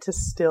fortunate to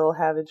still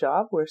have a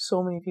job where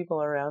so many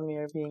people around me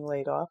are being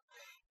laid off.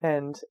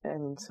 And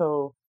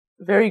so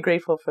very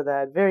grateful for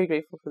that. Very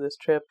grateful for this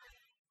trip.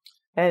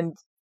 And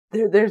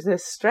there's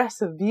this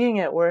stress of being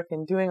at work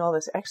and doing all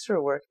this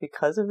extra work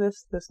because of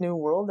this new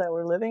world that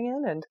we're living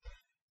in.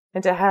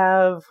 And to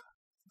have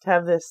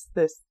this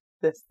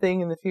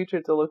thing in the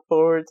future to look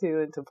forward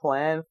to and to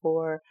plan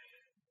for.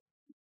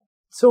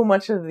 So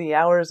much of the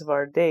hours of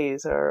our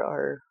days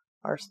are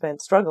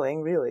spent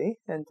struggling, really,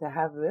 and to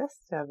have this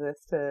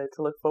to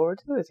look forward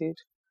to is huge.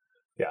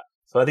 Yeah,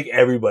 so I think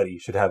everybody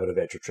should have an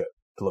adventure trip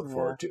to look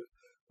forward to,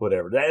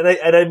 whatever.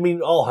 And I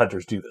mean, all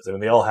hunters do this. I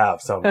mean, they all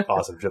have some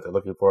awesome trip they're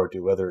looking forward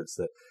to, whether it's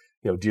the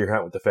deer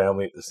hunt with the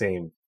family at the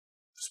same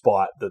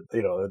spot that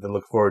they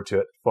look forward to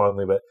it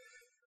fondly. But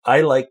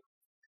I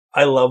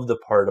love the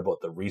part about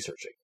the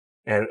researching,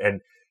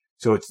 and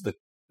so it's the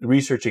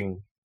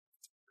researching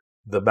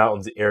the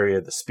mountains area,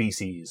 the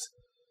species.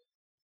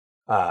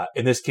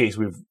 In this case,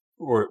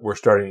 we're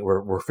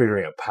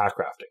figuring out pack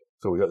rafting.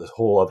 So we got this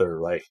whole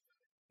other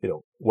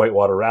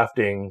whitewater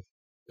rafting.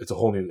 It's a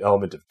whole new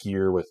element of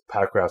gear with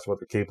pack rafts, what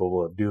they're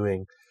capable of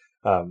doing.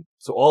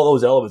 So all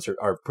those elements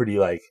are pretty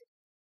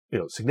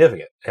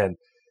significant,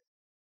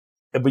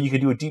 but you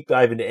can do a deep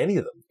dive into any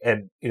of them.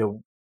 And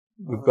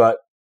we've got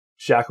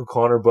Jack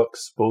O'Connor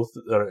books, both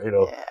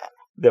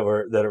that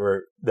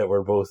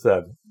were both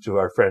to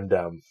our friend.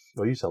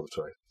 Well, you tell the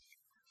story.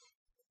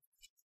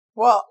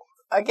 Well,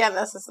 again,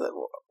 this is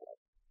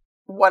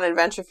one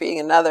adventure feeding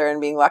another, and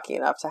being lucky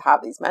enough to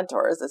have these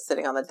mentors is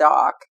sitting on the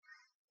dock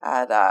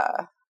at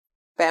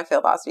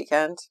Banfield last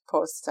weekend,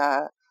 post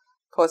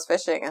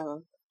fishing,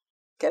 and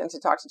getting to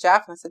talk to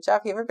Jeff. And I said,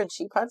 Jeff, you ever been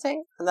sheep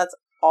hunting? And that's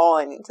all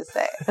I need to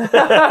say. And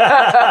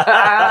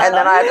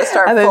then I had to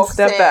start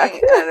focusing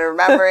and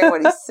remembering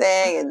what he's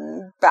saying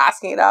and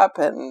basking it up.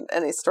 And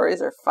his stories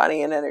are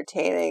funny and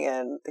entertaining,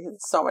 and he has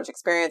so much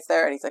experience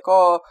there. And he's like,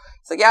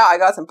 yeah, I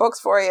got some books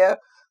for you.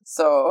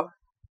 So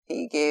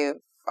he gave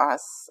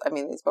us,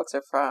 these books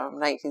are from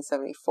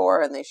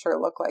 1974 and they sure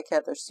look like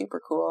it. They're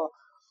super cool.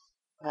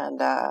 And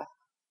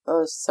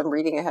there's some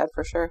reading ahead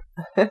for sure.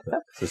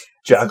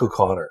 Jack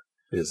O'Connor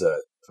is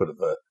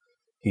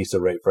he used to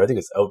write for, I think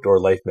it's Outdoor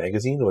Life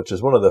magazine, which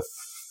is one of the,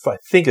 I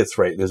think it's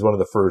right, there's one of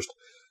the first,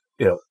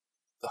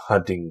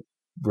 hunting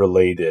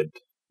related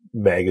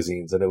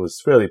magazines. And it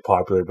was fairly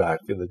popular back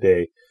in the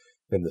day.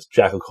 And this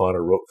Jack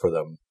O'Connor wrote for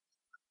them.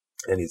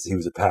 And he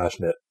was a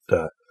passionate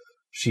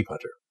sheep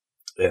hunter.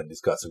 And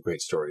he's got some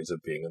great stories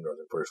of being in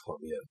northern British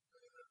Columbia and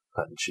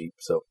hunting sheep.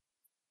 So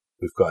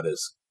we've got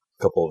his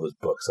couple of his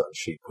books on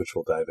sheep, which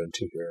we'll dive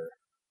into here.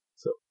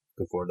 So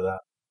look forward to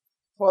that.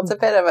 Well,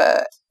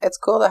 it's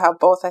cool to have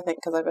both, I think,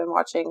 because I've been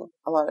watching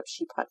a lot of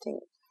sheep hunting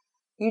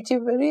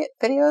YouTube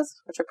videos,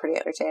 which are pretty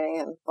entertaining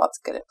and lots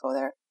of good info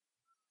there.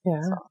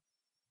 Yeah. So.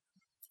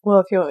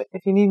 Well,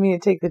 if you need me to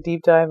take the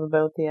deep dive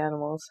about the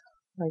animals,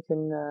 I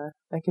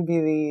can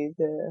be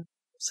the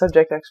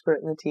subject expert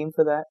in the team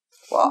for that.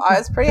 Well, I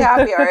was pretty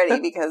happy already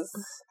because,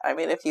 I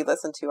mean, if you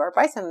listen to our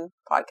bison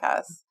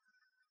podcast,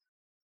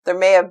 there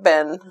may have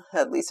been,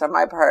 at least on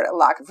my part, a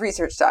lack of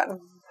research done.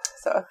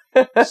 So,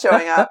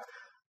 showing up,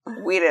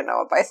 we didn't know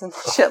what bison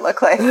shit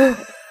looked like.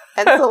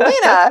 And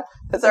Selena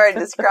has already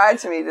described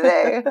to me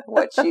today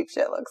what sheep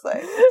shit looks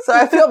like. So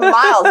I feel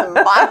miles and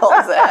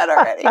miles ahead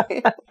already.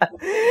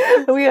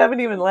 We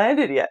haven't even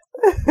landed yet.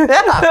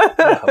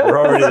 Yeah, we're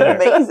already there.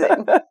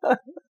 Amazing.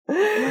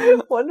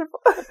 Wonderful.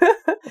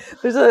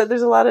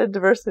 There's a lot of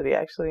diversity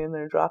actually in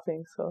their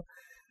dropping. So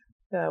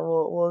yeah,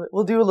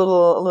 we'll do a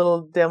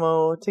little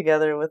demo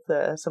together with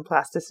some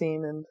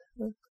plasticine, and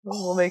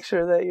we'll make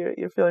sure that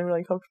you're feeling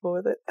really comfortable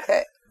with it.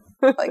 Okay,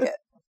 like it.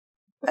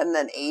 And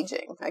then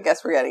aging. I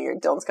guess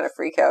Dylan's going to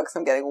freak out because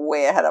I'm getting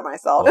way ahead of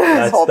myself.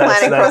 This whole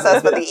planning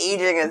process, but the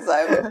aging is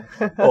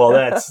well,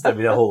 that's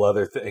a whole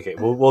other thing. Okay,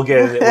 we'll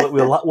get it.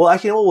 Well,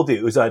 actually, what we'll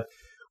do is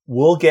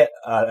we'll get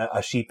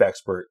a sheep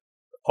expert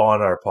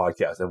on our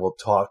podcast, and we'll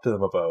talk to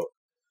them about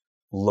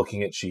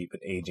looking at sheep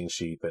and aging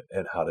sheep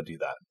and how to do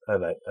that.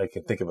 And I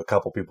can think of a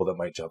couple people that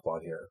might jump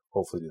on here,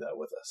 hopefully do that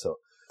with us. So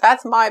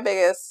that's my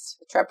biggest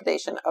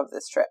trepidation of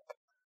this trip.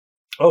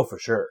 Oh, for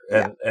sure.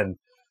 And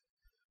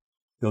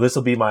this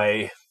will be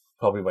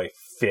probably my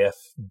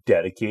 5th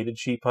dedicated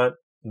sheep hunt,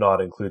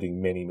 not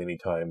including many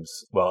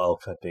times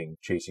elk hunting,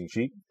 chasing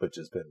sheep, which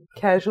has been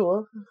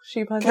casual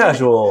sheep hunting.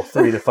 Casual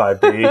 3 to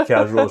 5 day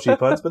casual sheep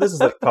hunts, but this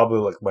is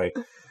probably my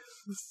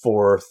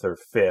 4th or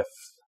 5th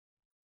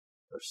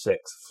or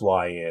 6th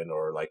fly in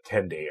or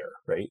 10-dayer,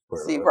 right?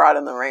 So you brought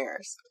in the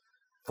ringers.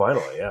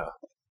 Finally, yeah.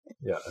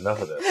 Yeah,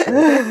 enough of this.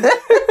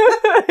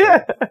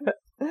 Right?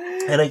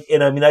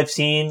 and I mean I've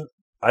seen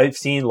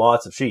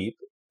lots of sheep.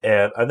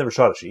 And I've never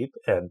shot a sheep,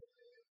 and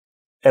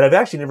I've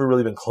actually never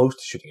really been close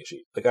to shooting a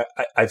sheep.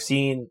 I've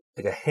seen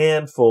a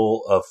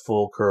handful of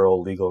full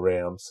curl legal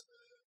rams,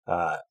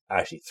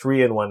 actually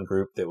 3 in one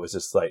group that was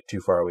just too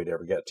far away to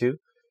ever get to,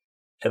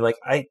 and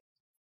I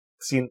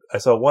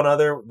saw one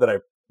other that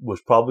I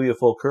was probably a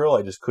full curl.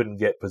 I just couldn't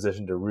get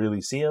positioned to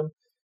really see them,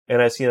 and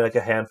I've seen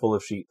a handful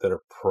of sheep that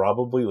are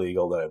probably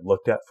legal that I've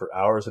looked at for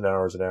hours and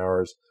hours and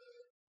hours,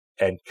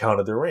 and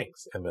counted their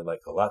rings and been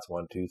that's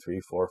 1, 2, 3,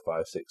 4,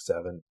 5, 6,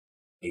 7.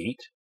 8.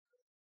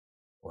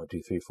 1,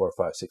 2, 3, 4,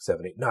 5, 6,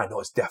 7, 8, 9. No,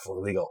 it's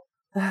definitely legal.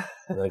 And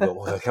then I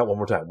go, I count one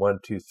more time. 1,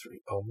 2,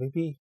 3. Oh,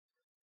 maybe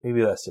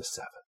that's just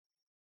 7.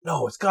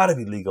 No, it's got to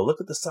be legal.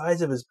 Look at the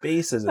size of his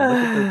bases and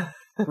look at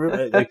the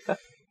group.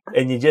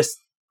 And you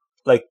just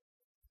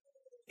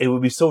it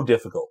would be so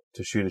difficult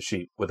to shoot a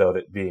sheep without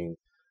it being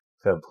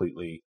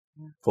completely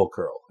full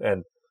curl,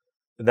 and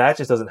that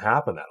just doesn't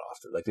happen that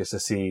often. Just to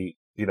see,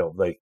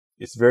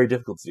 it's very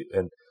difficult to do.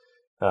 And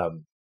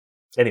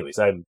anyways,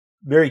 I'm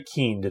very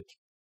keen to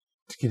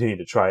continue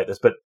to try this,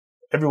 but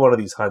every one of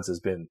these hunts has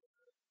been,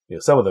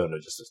 some of them are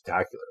just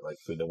spectacular.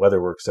 When the weather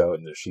works out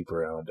and there's sheep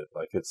around, and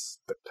it's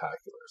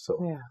spectacular. So,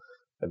 yeah.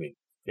 I mean,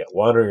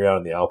 wandering around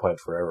in the Alpine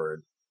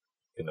forever,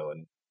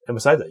 and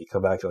besides that, you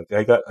come back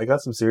I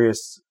got some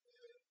serious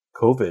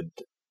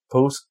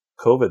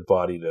post-COVID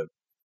body to.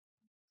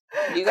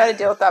 You got to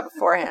deal with that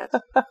beforehand.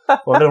 Well,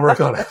 I'm going to work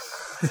on it.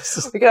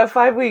 We got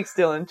 5 weeks,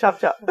 Dylan. Chop.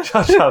 Chop,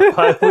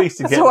 5 weeks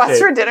to get So what's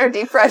for dinner?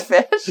 Deep fried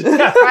fish?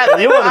 Yeah,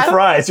 you want the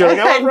fries. You're I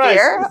want fries.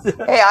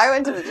 Beer? Hey, I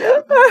went to the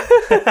gym.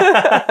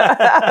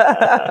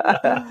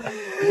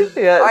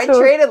 I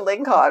traded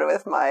Lincoln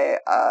with my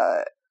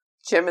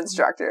gym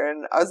instructor,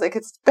 and I was like,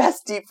 it's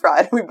best deep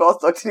fried. We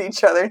both looked at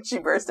each other, and she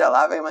burst out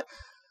laughing. I'm like,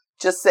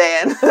 just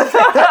saying.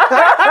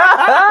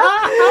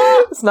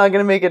 It's not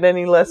going to make it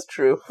any less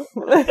true.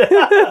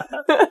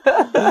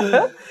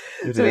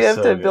 So we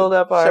have to build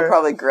up our... She'll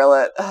probably grill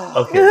it.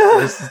 Okay, so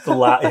this is the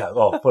last... Yeah,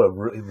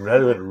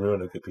 rather than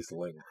ruin a good piece of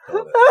Lincoln.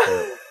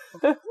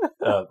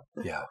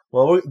 Yeah.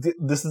 Well,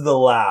 this is the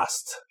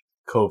last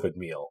COVID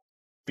meal.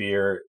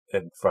 Beer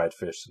and fried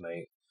fish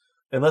tonight.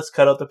 And let's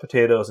cut out the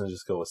potatoes and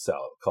just go with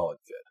salad. Call it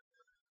good.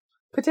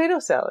 Potato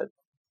salad.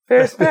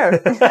 Fair is fair.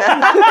 Can we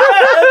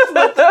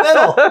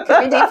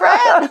deep fry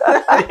it?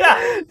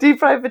 Yeah. Deep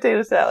fried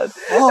potato salad.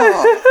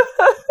 Oh.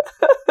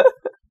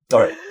 All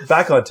right,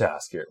 back on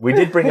task here. We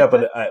did bring up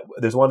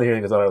there's one here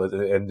that's on our list,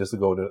 and just to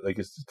go into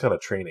it's kind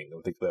of training.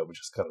 I think that we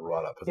just kind of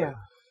brought up. Yeah.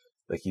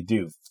 You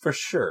do for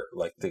sure.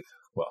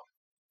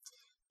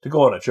 To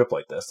go on a trip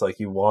like this,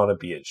 you want to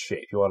be in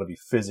shape. You want to be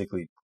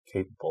physically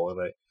capable,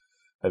 and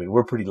I mean,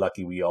 we're pretty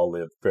lucky. We all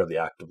live fairly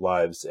active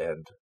lives,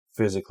 and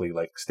physically,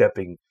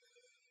 stepping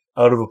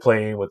out of a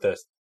plane with a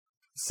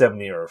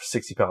 70 or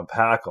 60 pound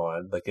pack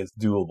on, it's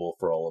doable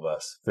for all of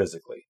us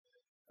physically.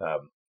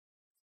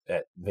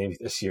 maybe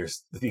this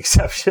year's the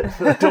exception.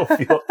 I don't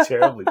feel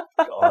terribly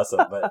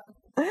awesome, but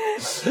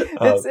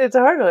it's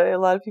hard. A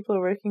lot of people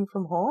are working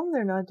from home.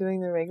 They're not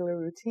doing their regular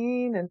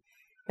routine,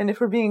 and if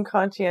we're being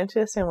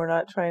conscientious and we're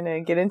not trying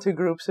to get into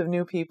groups of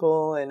new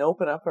people and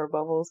open up our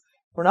bubbles,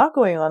 we're not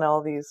going on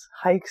all these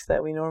hikes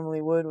that we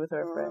normally would with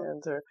our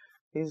friends, or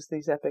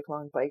these epic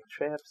long bike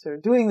trips, or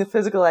doing the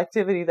physical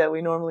activity that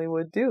we normally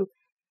would do.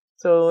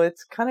 So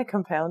it's kind of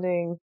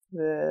compounding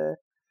the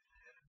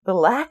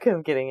lack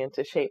of getting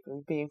into shape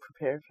and being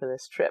prepared for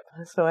this trip.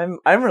 So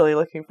I'm really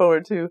looking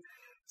forward to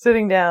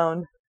sitting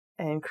down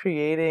and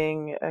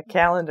creating a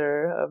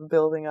calendar of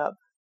building up,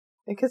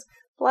 because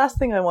the last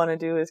thing I want to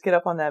do is get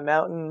up on that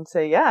mountain and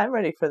say, yeah, I'm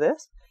ready for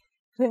this.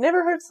 And it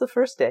never hurts the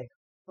first day.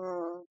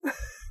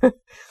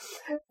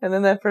 And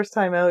then that first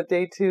time out,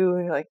 day 2,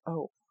 and you're like,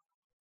 oh,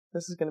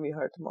 this is going to be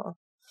hard tomorrow.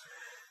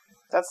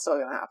 That's still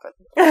going to happen.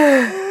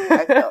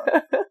 I feel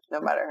it,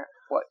 no matter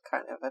what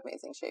kind of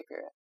amazing shape you're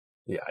in.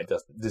 Yeah,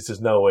 this is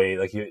no way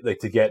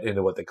to get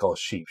into what they call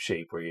sheep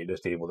shape, where you're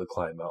just able to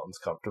climb mountains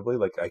comfortably.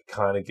 Like, I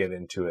kind of get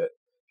into it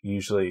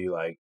usually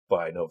like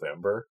by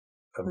November.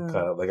 I'm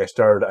kind of like, I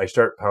start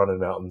pounding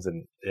mountains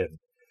in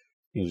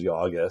usually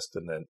August,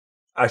 and then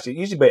actually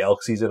usually by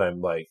elk season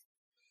I'm like,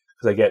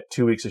 because I get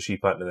 2 weeks of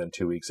sheep hunting and then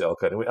 2 weeks of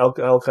elk hunting.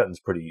 Elk hunting's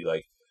pretty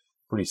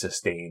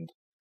sustained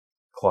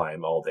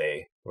climb all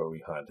day where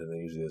we hunt, and then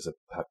usually there's a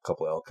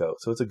couple of elk out,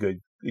 so it's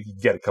you can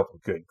get a couple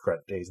of good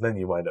grunt days, and then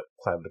you wind up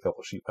climbing a couple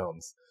of sheep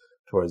mountains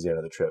towards the end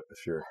of the trip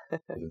if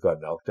you've got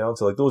an elk down.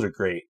 So like, those are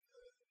great,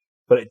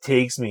 but it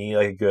takes me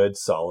like a good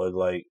solid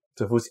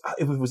so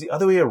if it was the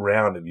other way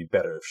around, it'd be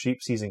better. If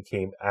sheep season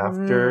came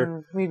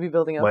after we'd be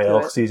building up my to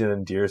elk it. season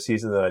and deer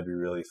season, then I'd be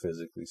really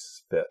physically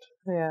fit.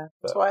 Yeah,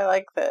 that's why I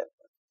like that.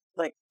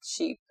 Like,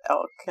 sheep,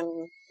 elk,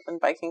 and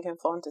biking can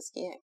flow into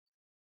skiing.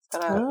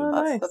 That's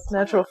nice. The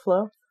Natural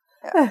flow.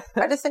 Yeah.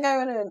 I just think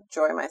I'm going to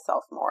enjoy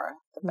myself more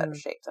the better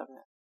shaped I'm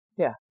in.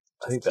 Yeah.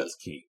 I think that's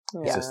key.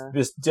 Yeah.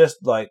 It's just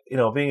like,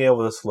 being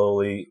able to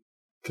slowly,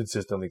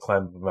 consistently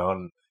climb up a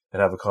mountain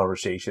and have a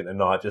conversation, and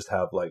not just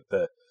have like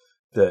the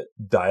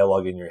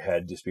dialogue in your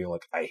head just being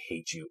like, I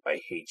hate you, why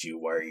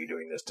are you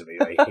doing this to me,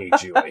 I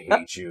hate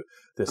you,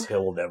 this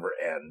hill will never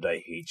end, I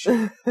hate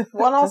you.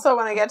 Well, and also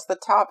when I get to the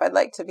top, I'd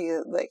like to be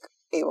like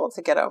able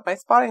to get out my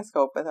spotting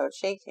scope without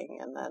shaking,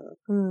 and then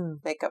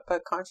make up a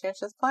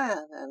conscientious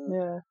plan.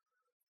 And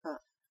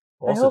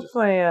I hope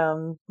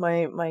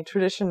my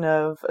tradition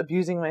of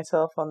abusing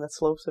myself on the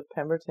slopes of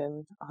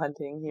Pemberton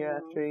hunting year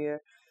after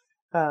year,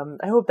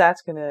 I hope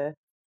that's going to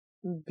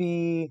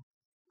be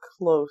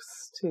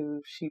close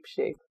to sheep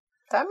shape.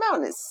 That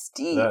mountain is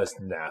steep. That is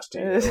nasty.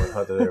 I went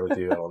hunting there with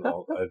you. I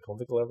don't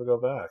think I'll ever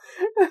go back.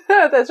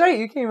 That's right.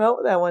 You came out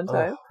that one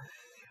time.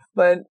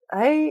 But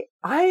I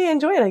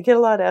enjoy it. I get a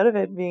lot out of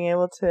it, being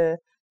able to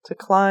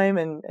climb,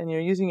 and you're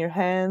using your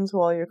hands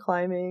while you're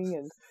climbing,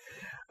 and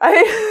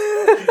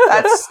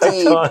that's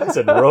steep. Batons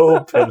and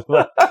rope and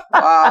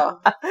wow.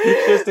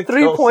 Just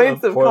 3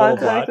 points of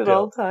contact at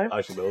all times.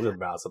 Actually, those are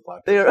massive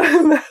black.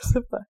 They're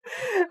massive.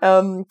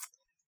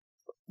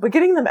 But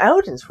getting them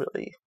out is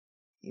really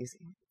easy.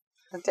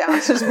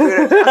 Down, just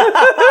boot it.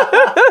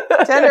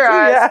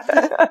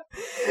 Tenderize.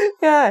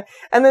 Yeah.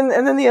 And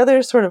then the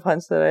other sort of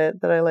hunts that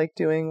I like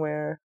doing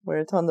where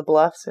it's on the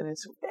bluffs and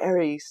it's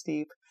very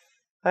steep.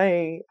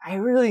 I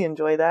really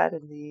enjoy that,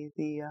 and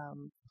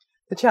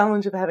the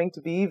challenge of having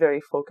to be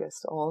very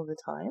focused all the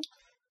time.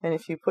 And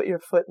if you put your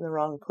foot in the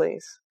wrong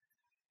place,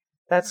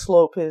 that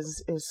slope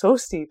is so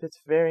steep,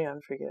 it's very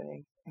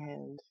unforgiving,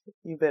 and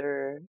you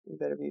better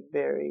be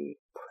very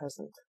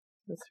present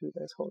through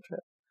this whole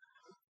trip.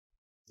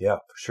 Yeah,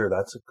 for sure.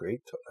 That's a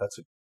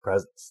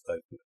presence.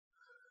 Like,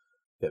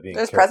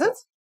 there's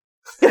presents?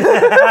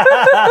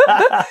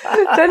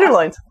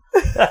 Tenderloins.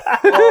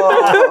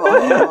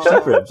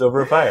 Sheep ribs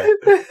over a fire.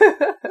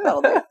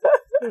 That'll do.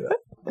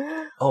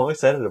 Yeah. Oh, I'm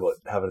excited about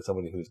having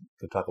somebody who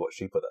can talk about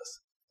sheep with us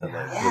and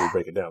really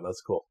break it down.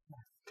 That's cool.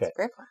 Okay. That's a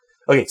great one.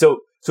 Okay,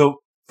 so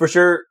for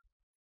sure,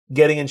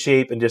 getting in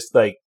shape and just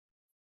like,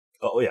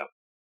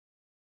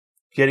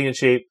 getting in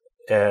shape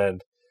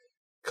and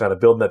kind of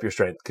building up your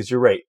strength, because you're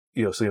right.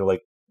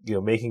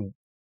 Making,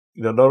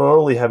 not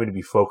only having to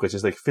be focused,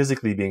 just like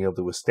physically being able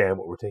to withstand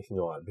what we're taking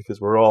on, because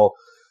we're all,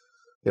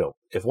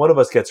 if one of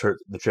us gets hurt,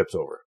 the trip's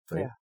over.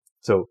 Right? Yeah.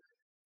 So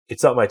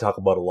it's something I talk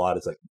about a lot.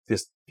 It's like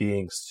just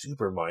being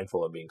super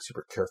mindful and being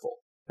super careful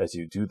as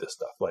you do this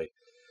stuff, like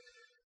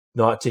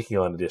not taking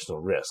on additional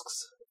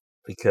risks,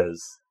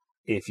 because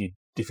if you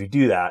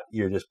do that,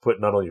 you're just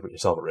not only putting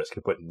yourself at risk,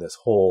 you're putting this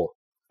whole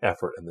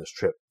effort and this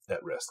trip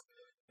at risk.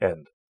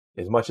 And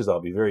as much as I'll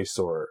be very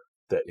sore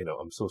that,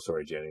 I'm so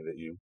sorry, Jenny, that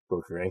you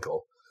broke your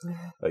ankle,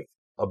 like,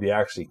 I'll be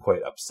actually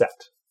quite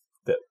upset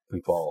that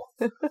we've all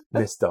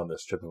missed on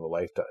this trip of a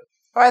lifetime.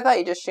 Oh, I thought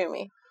you just shoot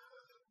me.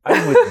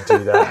 I wouldn't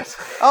do that.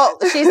 Oh,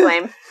 she's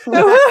lame.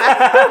 like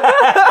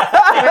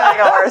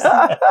a horse.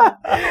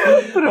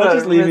 I'll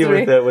just leave you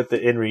with the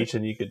inReach,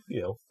 and you could,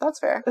 That's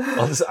fair.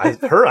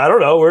 I don't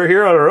know. We're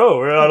here on our own.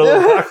 We're on a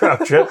little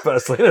background trip.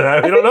 Selena and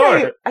I, we don't know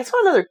her. I saw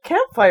another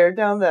campfire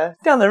down the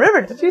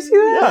river. Did you see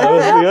that?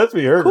 Yeah, that's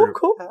me. Heard her.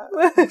 Cool.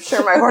 I'm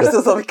sure my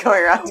horses will be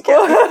coming around to get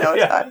me in no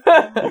time.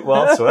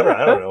 Well, sweater.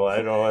 I don't know. I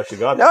don't know how she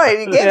got No, that.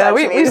 you gave that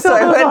to me, so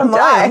I wouldn't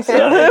die.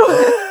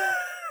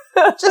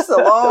 Just a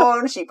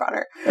lone sheep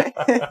runner.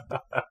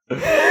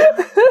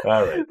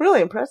 All right.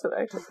 Really impressive,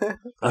 actually.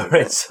 All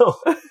right. So,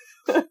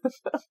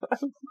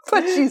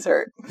 But she's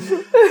hurt.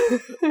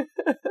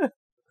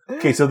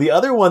 okay. So the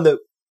other one that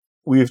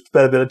we've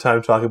spent a bit of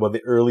time talking about,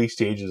 the early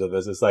stages of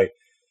this, is like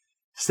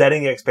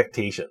setting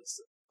expectations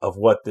of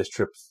what this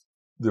trip's,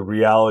 the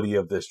reality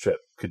of this trip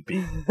could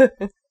be.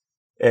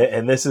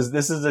 And this is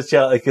a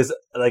challenge, because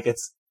like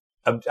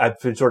I've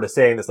been sort of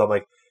saying this. I'm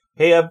like,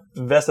 hey, I've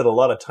invested a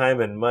lot of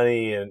time and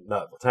money, and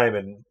not time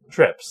and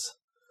trips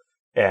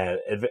and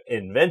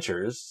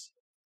adventures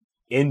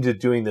into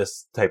doing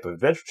this type of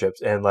adventure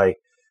trips. And like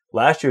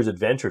last year's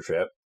adventure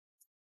trip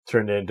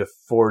turned into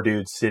 4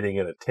 dudes sitting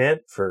in a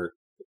tent for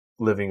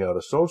living out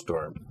a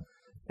snowstorm,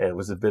 and it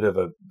was a bit of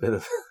a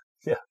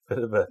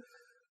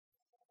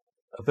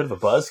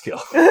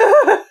buzzkill.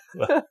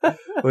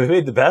 We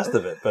made the best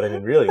of it, but I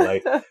mean, really,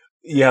 like,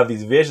 you have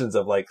these visions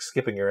of like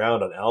skipping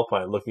around on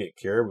Alpine, looking at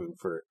caribou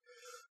for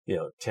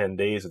 10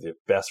 days with your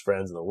best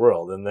friends in the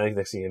world, and then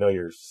next thing you know,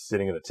 you're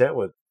sitting in a tent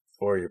with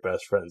 4 of your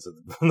best friends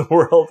in the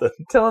world, and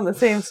telling the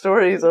same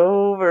stories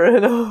over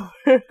and over.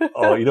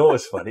 Oh, you know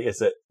what's funny is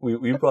that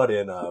we brought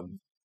in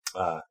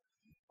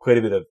quite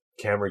a bit of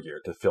camera gear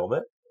to film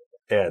it,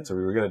 and so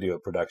we were going to do a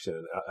production,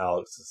 and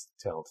Alex is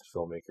a talented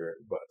filmmaker,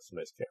 bought some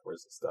nice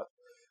cameras and stuff.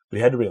 But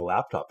he had to bring a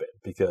laptop in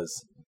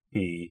because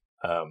he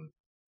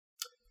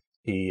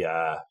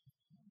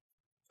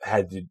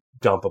had to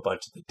dump a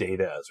bunch of the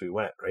data as we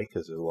went, right?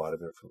 Because there's a lot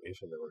of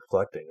information that we're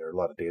collecting, or a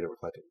lot of data we're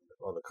collecting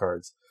on the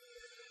cards.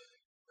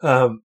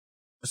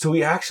 So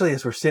we actually,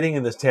 as we're sitting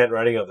in this tent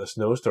riding out the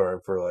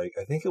snowstorm for like,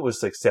 I think it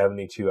was like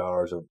 72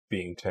 hours of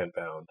being tent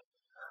bound,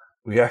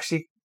 we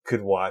actually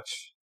could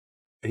watch,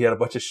 he had a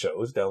bunch of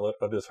shows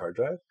downloaded on his hard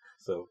drive.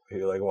 So he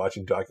was like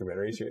watching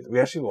documentaries. We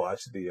actually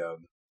watched the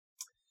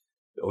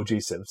O.J.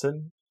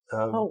 Simpson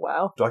oh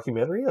wow,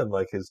 documentary on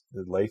like his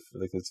life,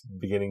 like his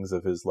beginnings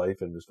of his life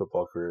and his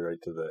football career,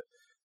 right to the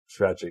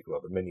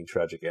the many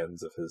tragic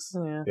ends of his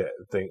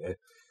thing.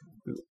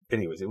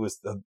 Anyways, it was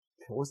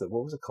what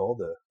was it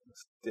called?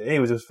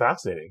 Anyways, it was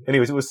fascinating.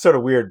 Anyways, it was sort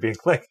of weird being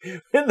like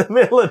in the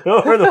middle of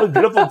nowhere, the most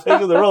beautiful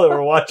place in the world, and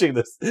we're watching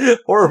this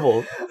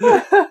horrible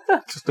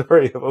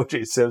story of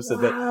O.J.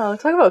 Simpson. Wow,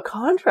 talk about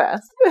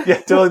contrast. Yeah,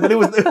 totally.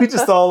 But we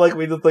just all like,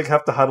 we'd like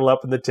have to huddle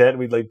up in the tent, and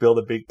we'd like build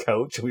a big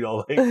couch, and we'd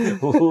all like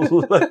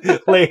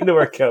lay into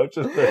our couch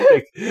with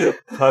a big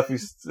puffy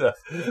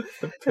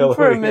pillow.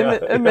 For a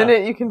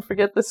minute, you can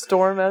forget the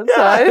storm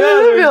outside.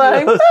 And be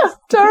like,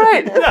 it's all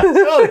right. Yeah,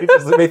 totally.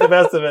 Just make the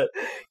best of it.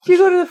 Can you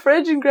go to the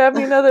fridge and grab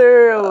me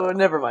another? Oh,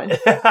 never mind.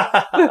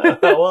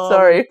 Well,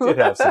 sorry. We could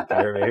have some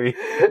beer, maybe.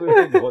 We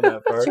didn't go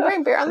that far. Did you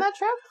bring beer on that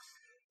trip?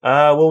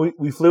 Well,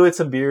 we flew with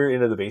some beer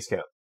into the base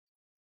camp,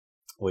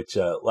 which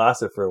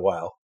lasted for a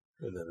while,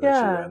 and then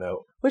eventually ran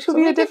out. Which will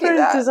be a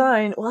different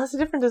design. Well, it's a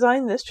different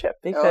design this trip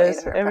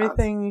because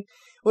everything.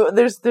 Well,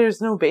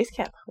 there's no base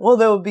camp. Well,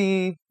 there will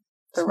be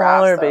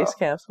smaller base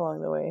camps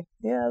along the way.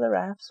 Yeah, the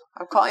rafts.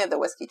 I'm calling it the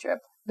whiskey trip.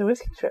 The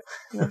whiskey trip.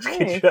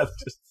 Whiskey trip.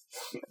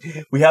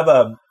 We have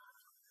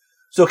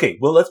So okay,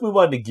 well, let's move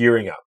on to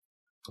gearing up.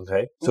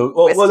 Okay,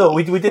 so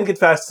we didn't get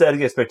fast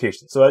setting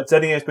expectations. So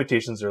setting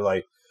expectations are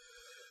like,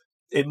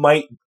 it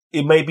might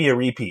be a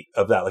repeat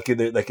of that.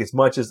 Like as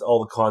much as all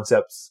the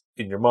concepts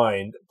in your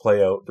mind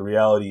play out, the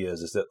reality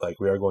is that like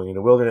we are going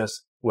into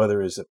wilderness.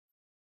 Weather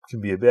can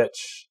be a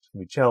bitch,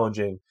 can be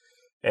challenging,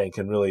 and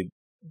can really,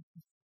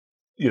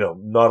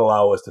 not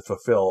allow us to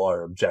fulfill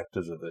our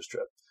objectives of this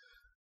trip.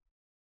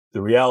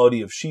 The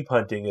reality of sheep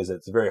hunting is that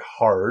it's very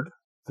hard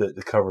to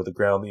cover the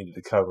ground that you need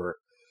to cover,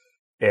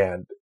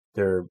 and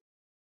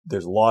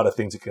there's a lot of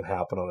things that can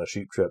happen on a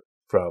sheep trip,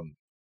 from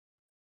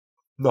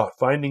not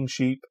finding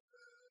sheep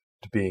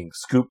to being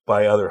scooped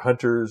by other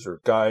hunters or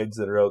guides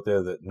that are out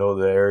there that know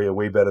the area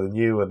way better than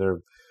you, and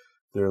they're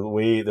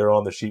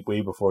on the sheep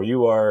way before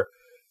you are,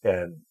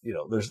 and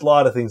there's a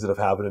lot of things that have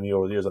happened to me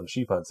over the years on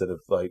sheep hunts that have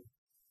like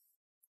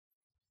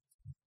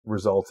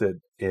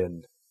resulted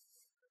in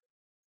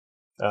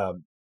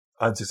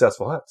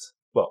unsuccessful hunts.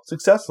 Well,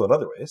 successful in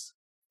other ways,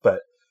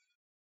 but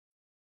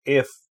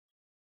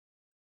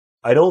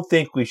I don't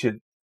think we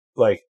should,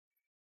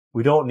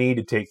 we don't need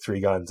to take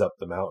 3 guns up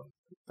the mountain.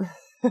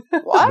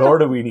 What? Nor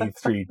do we need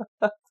 3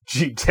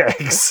 Jeep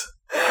tags.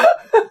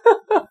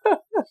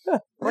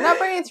 We're not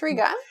bringing 3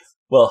 guns?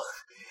 Well,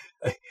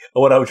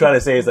 what I'm trying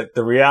to say is like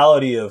the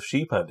reality of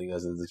sheep hunting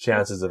is that the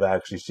chances of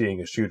actually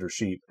seeing a shooter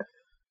sheep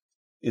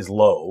is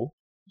low.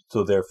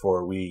 So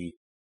therefore we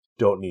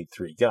don't need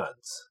 3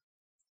 guns.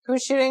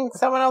 Who's shooting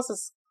someone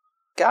else's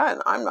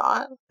gun. I'm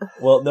not.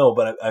 Well, no,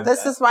 but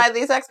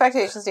These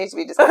expectations need to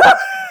be discussed.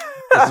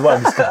 This is what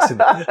I'm discussing.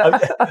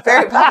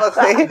 Very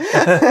publicly.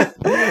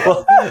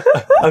 Well,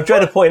 I'm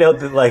trying to point out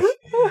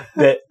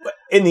that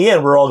in the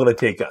end we're all going to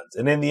take guns,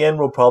 and in the end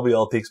we'll probably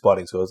all take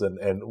spotting skills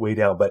and way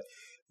down. But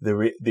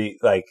it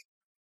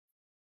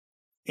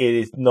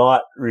is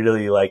not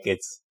really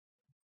it's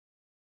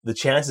the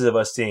chances of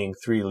us seeing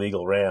 3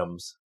 legal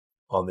rams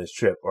on this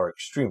trip are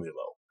extremely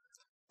low.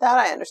 That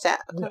I understand.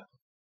 Yeah.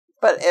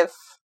 But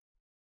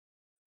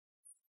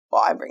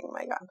I'm bringing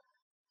my gun.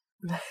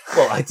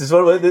 Well, I just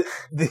want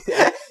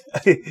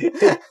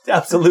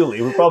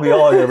absolutely. We're probably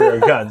all going to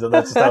bring our guns, and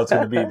that's just how it's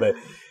going to be.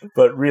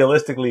 But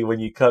realistically, when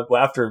you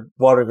after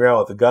wandering around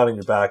with a gun in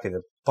your back and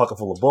a pocket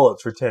full of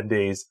bullets for 10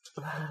 days,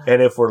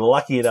 and if we're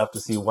lucky enough to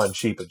see 1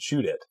 sheep and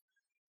shoot it,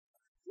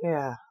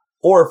 yeah,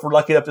 or if we're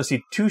lucky enough to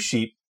see 2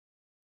 sheep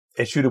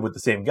and shoot it with the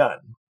same gun,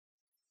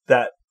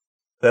 that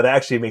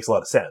actually makes a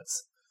lot of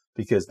sense,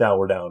 because now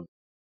we're down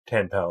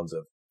 10 pounds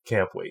of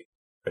camp weight,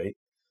 right?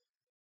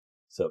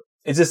 So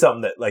it's just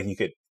something that you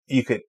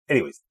could.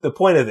 Anyways, the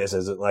point of this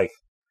is that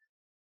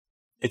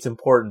it's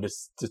important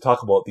to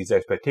talk about these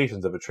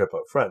expectations of a trip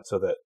up front, so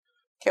that.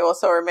 Okay, well,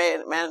 so we're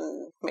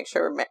make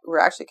sure we're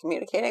actually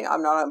communicating.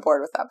 I'm not on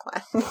board with that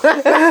plan.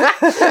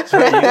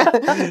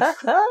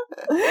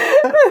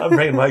 I'm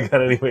bringing my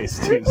gun anyways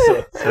too,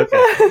 so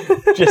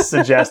okay. Just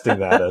suggesting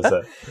that as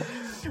a.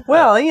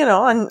 Well,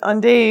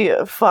 on day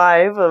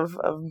 5 of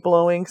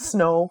blowing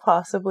snow,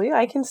 possibly,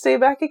 I can stay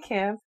back at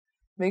camp.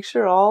 Make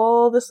sure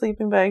all the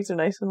sleeping bags are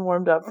nice and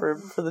warmed up for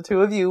the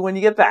 2 of you when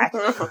you get back.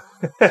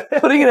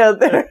 Putting it out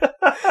there.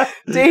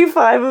 Day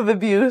 5 of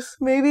abuse.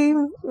 Maybe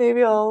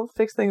I'll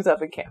fix things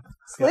up at camp.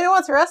 Selena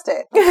wants a rest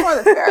day. That's more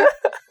than fair.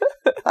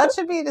 That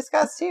should be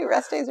discussed too.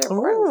 Rest days are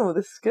important. Oh,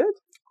 this is good.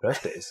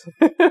 Rest days.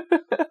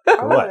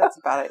 Probably that's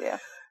a bad idea.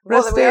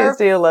 Rest day is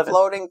day 11.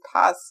 Floating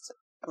past.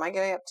 Am I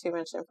giving up too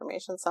much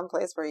information?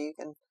 Someplace where you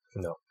can.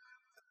 No.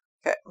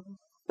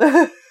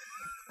 Okay.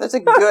 There's a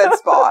good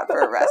spot for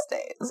a rest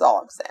day. That's all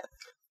I'm saying.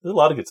 There's a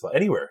lot of good spots.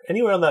 Anywhere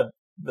on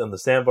the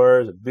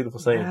sandbars, a beautiful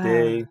sunny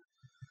day.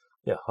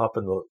 Yeah, hop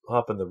in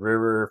the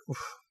river.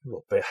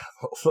 Little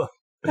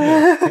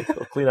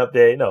clean up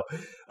day. No.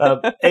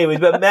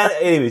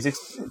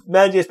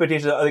 Manage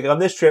expectations. I think on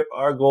this trip,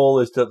 our goal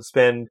is to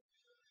spend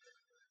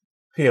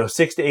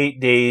 6 to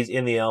 8 days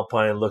in the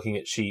Alpine looking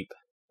at sheep,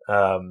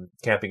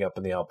 camping up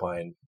in the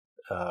Alpine,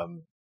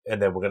 and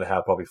then we're going to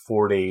have probably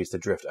 4 days to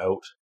drift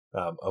out.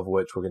 Of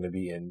which we're going to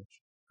be in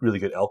really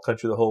good elk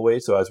country the whole way.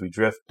 So as we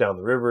drift down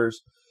the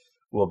rivers,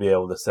 we'll be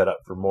able to set up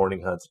for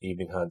morning hunts,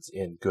 evening hunts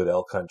in good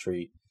elk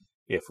country.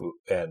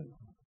 And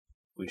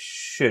we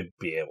should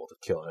be able to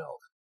kill an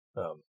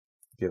elk,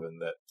 given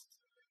that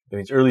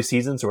it's early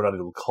season, so we're not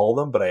able to call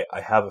them. But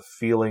I have a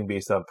feeling,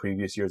 based on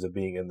previous years of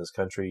being in this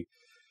country,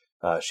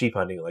 sheep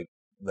hunting,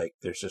 like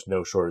there's just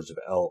no shortage of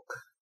elk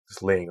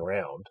just laying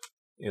around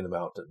in the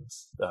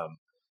mountains,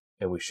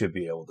 and we should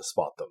be able to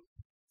spot them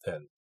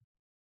and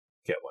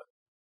get one.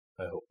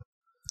 I hope.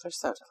 They're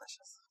so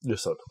delicious. They're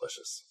so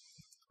delicious.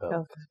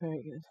 Elk is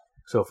very good.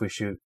 So if we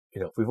shoot,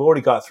 if we've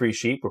already got 3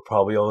 sheep, we're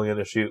probably only going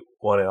to shoot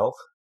 1 elk.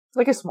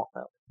 Like a small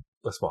elk.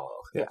 A small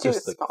elk, yeah. Yeah.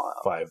 Just like Small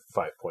elk.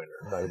 5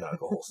 pointer, not a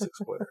whole 6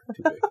 pointer.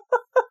 Too big.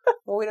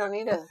 Well, we don't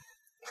need to.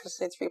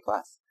 Just need 3+.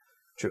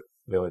 True.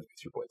 They only do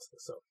 3 points.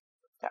 So.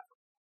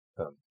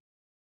 Yeah.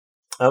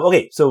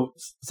 Okay, so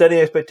setting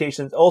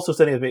expectations. Also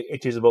setting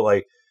expectations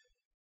about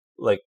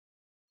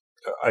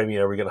are we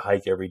going to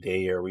hike every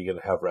day? Or are we going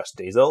to have rest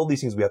days? All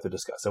these things we have to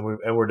discuss, and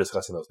we're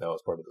discussing those now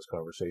as part of this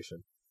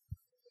conversation.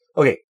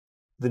 Okay,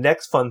 the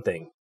next fun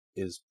thing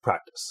is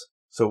practice.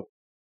 So,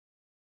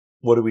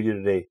 what did we do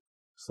today,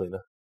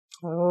 Selena?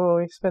 Oh,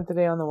 we spent the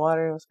day on the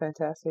water. It was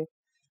fantastic.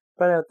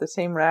 Brought out the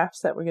same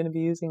rafts that we're going to be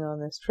using on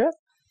this trip.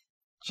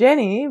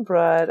 Jenny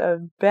brought a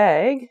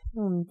bag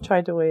and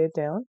tried to weigh it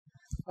down.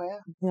 Oh, yeah.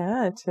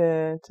 Yeah,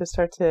 to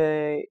start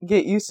to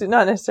get used to,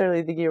 not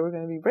necessarily the gear we're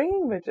going to be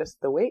bringing, but just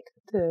the weight,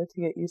 to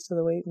get used to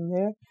the weight in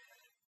there.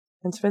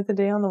 And spent the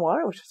day on the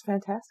water, which was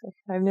fantastic.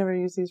 I've never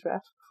used these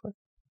rafts before.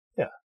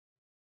 Yeah,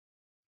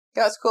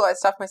 it was cool. I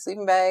stuffed my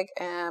sleeping bag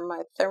and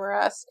my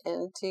thermarest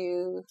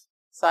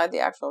inside the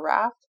actual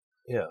raft.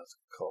 Yeah, that's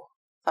cool.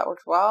 That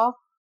worked well.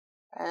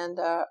 And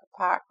a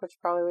pack, which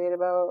probably weighed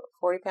about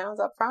 40 pounds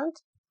up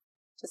front,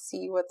 to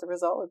see what the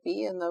result would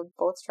be. And the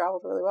boats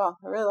traveled really well.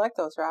 I really like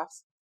those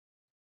rafts.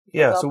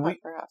 Yeah, so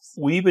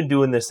we've been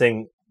doing this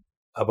thing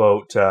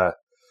about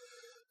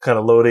kind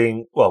of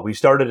loading. Well, we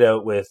started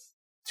out with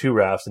 2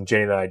 rafts, and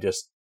Jenny and I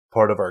just,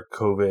 part of our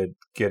COVID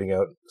getting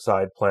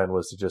outside plan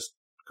was to just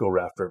go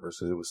raft rivers,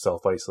 because it was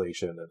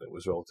self-isolation and it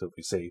was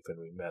relatively safe, and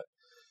we met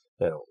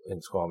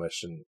in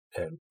Squamish and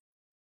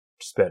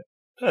spent,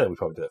 we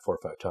probably did it 4 or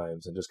 5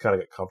 times, and just kind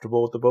of got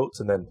comfortable with the boats.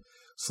 And then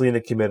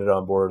Selena committed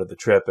on board of the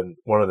trip, and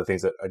one of the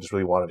things that I just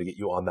really wanted to get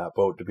you on that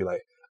boat to be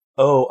like,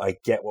 oh, I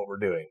get what we're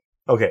doing.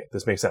 Okay,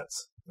 this makes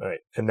sense. All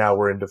right, and now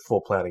we're into full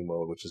planning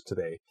mode, which is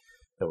today.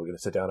 And we're going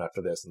to sit down after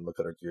this and look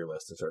at our gear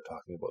list and start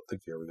talking about the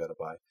gear we got to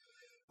buy.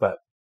 But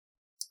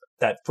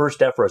that first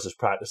step for us is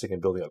practicing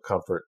and building up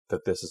comfort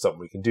that this is something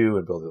we can do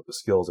and building up the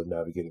skills of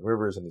navigating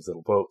rivers in these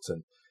little boats.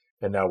 And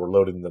now we're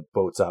loading the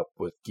boats up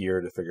with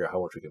gear to figure out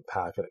how much we can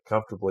pack in it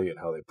comfortably and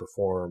how they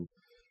perform.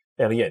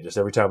 And again, just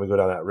every time we go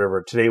down that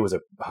river, today was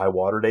a high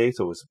water day,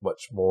 so it was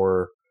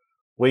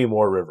way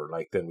more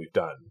river-like than we've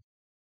done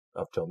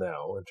up till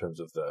now in terms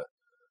of the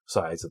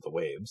size of the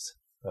waves.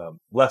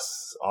 Less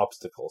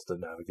obstacles to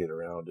navigate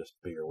around, just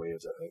bigger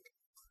waves, I think.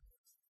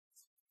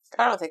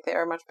 I don't think they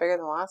were much bigger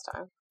than last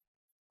time.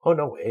 Oh,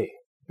 no way.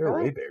 They're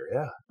Really? way bigger,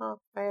 yeah. Oh,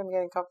 I am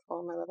getting comfortable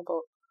in my little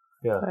boat.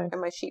 Yeah. Right.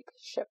 And my sheep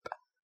ship.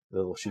 The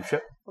little sheep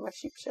ship. My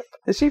sheep ship.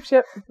 The sheep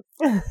ship.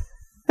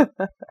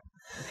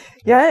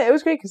 Yeah, it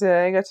was great because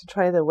I got to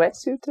try the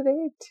wetsuit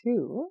today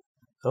too.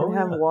 Oh, And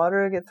have yeah.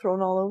 water get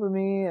thrown all over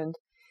me, and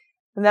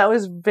that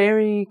was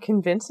very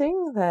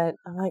convincing. That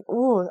I'm like,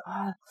 oh,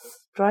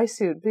 dry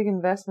suit, big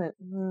investment,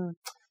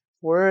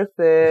 worth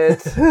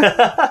it.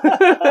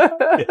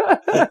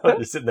 Yeah. I'm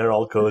just sitting there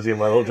all cozy in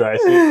my little dry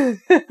suit.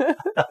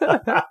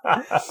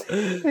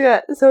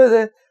 Yeah.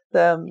 So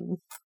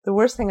the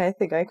worst thing I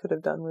think I could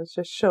have done was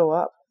just show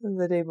up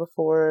the day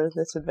before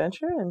this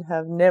adventure and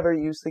have never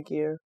used the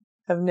gear,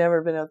 have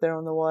never been out there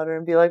on the water,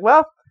 and be like,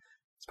 well,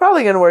 it's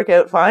probably going to work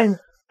out fine.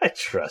 I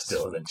trust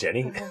Dylan and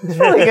Jenny. It's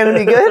probably going to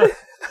be good.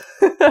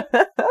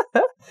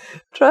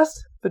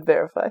 Trust, but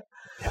verify.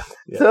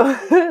 Yeah. So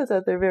I was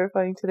out there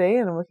verifying today,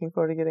 and I'm looking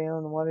forward to getting out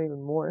on the water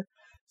even more,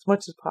 as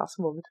much as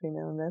possible between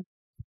now and then.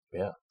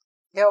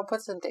 Yeah, we'll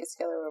put some dates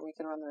together where we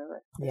can run the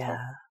river. Yeah.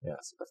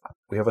 Super fun.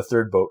 We have a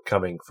third boat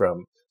coming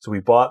from, so we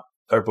bought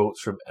our boats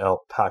from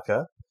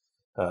Alpaca,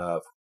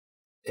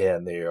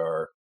 and they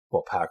are,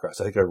 well, pack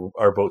rafts. I think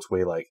our boats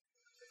weigh like,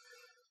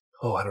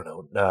 I don't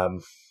know,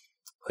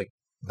 like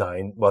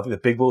 9, well, I think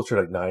the big boats are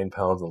like 9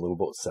 pounds and the little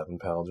boat's 7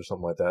 pounds or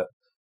something like that.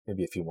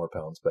 Maybe a few more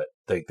pounds, but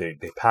they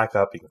pack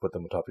up. You can put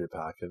them on top of your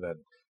pack, and then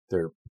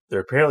they're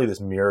apparently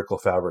this miracle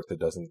fabric that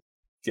doesn't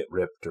get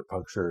ripped or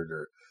punctured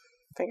or.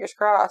 Fingers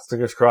crossed.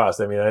 Fingers crossed.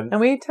 I mean,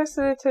 And we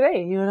tested it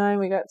today. You and I,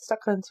 we got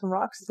stuck on some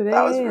rocks today.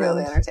 That was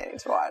really and- entertaining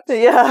to watch.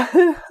 Yeah.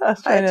 I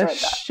was trying to enjoyed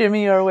that.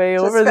 shimmy our way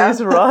Just over found-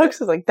 these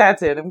rocks. I was like,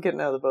 that's it. I'm getting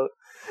out of the boat.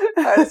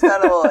 I just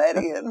got a little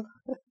Eddie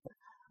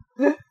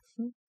in.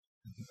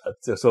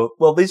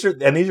 Well, these are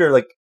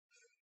like,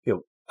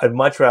 I'd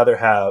much rather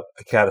have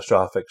a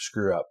catastrophic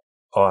screw up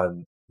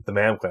on the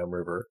Mamquam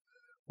River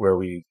where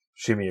we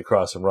shimmy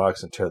across some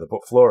rocks and tear the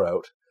floor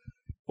out,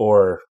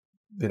 or,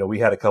 we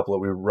had a couple that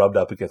we rubbed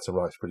up against some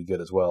rocks pretty good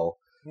as well.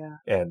 Yeah.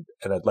 And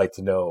I'd like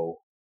to know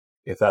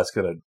if that's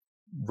going to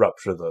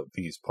rupture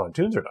these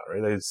pontoons or not,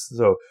 right?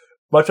 So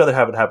much rather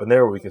have it happen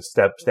there where we can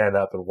stand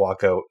up and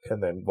walk out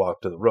and then walk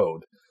to the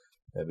road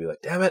and be like,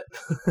 damn it.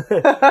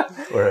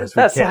 Whereas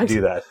we That can't sucked.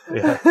 do that.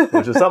 Yeah.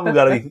 Which is something we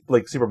got to be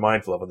like super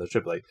mindful of on the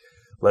trip. Like,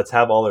 let's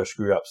have all our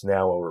screw ups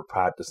now while we're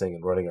practicing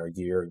and running our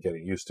gear and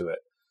getting used to it.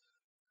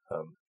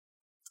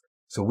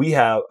 So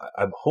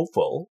I'm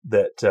hopeful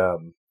that,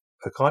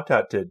 I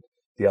contacted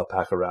the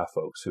Alpaca Raft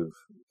folks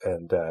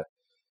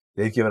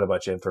they've given a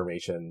bunch of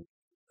information.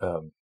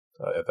 I've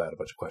had a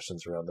bunch of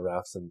questions around the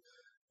rafts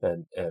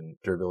and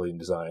durability and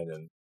design,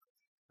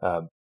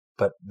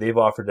 but they've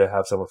offered to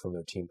have someone from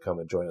their team come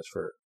and join us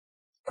for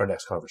our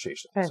next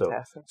conversation.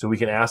 Fantastic. So we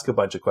can ask a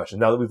bunch of questions.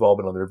 Now that we've all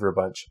been on the river a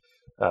bunch,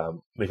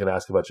 we can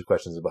ask a bunch of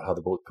questions about how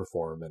the boats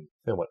perform and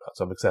whatnot.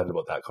 So I'm excited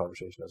about that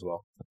conversation as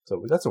well. So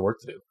we got some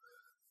work to do.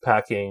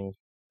 Packing.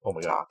 Oh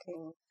my God.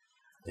 Talking.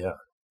 Yeah.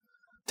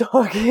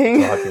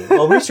 Talking.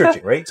 Well,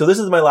 researching, right? So this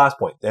is my last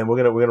point, and we're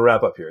gonna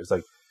wrap up here. It's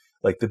like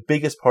the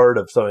biggest part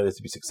of something that's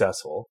to be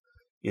successful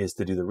is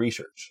to do the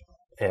research.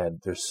 And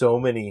there's so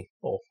many.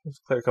 Oh,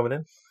 is Claire coming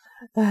in?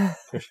 Here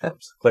she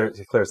comes.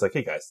 Claire's like,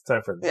 hey guys, it's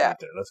time for dinner.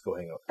 Let's go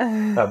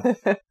hang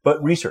out.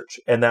 But research,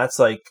 and that's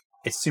like,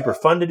 it's super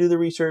fun to do the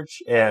research,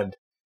 and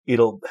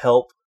it'll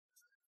help.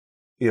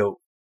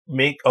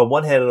 On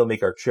one hand, it'll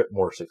make our trip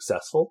more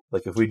successful.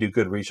 Like if we do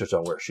good research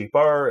on where sheep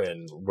are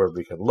and where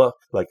we can look,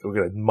 like we're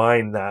going to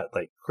mine that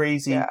like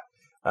crazy. Yeah.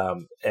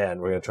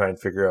 And we're going to try and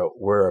figure out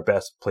where our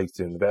best place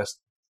to invest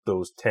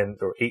those 10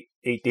 or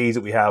 8 days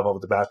that we have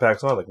with the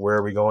backpacks on. Like where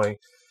are we going?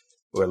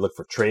 We're going to look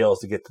for trails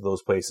to get to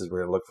those places. We're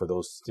going to look for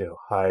those,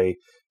 high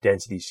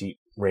density sheep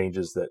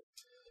ranges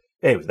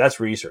anyways, that's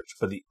research.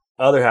 But the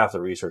other half of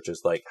the research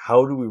is like,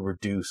 how do we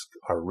reduce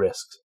our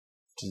risk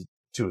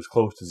to as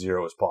close to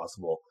zero as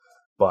possible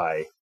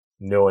by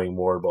knowing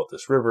more about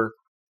this river?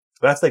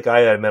 That's the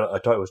guy I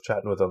was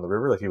chatting with on the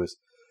river. Like he was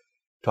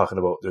talking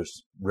about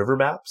there's river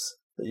maps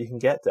that you can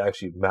get that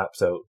actually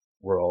maps out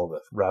where all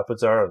the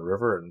rapids are on the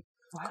river and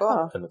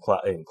Wow. and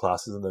in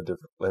classes and the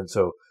different. And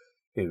so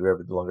we have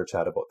a longer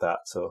chat about that.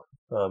 So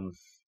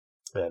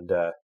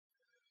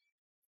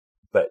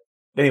but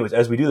anyways,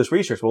 as we do this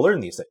research, we'll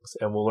learn these things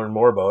and we'll learn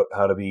more about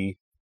how to be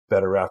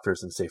better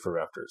rafters and safer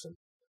rafters. And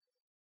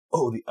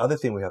the other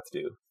thing we have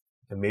to do,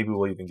 and maybe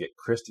we'll even get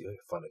Christy. It'll be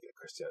fun to get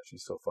Christy out.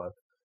 She's so fun.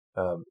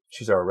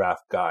 She's our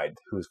raft guide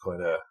who's going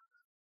to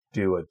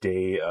do a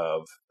day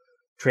of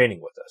training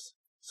with us.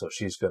 So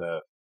she's going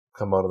to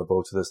come out on the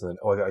boats with us, and then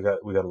we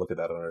got to look at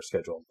that on our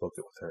schedule and book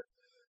it with her.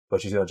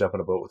 but she's going to jump on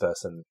a boat with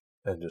us and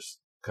just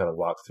kind of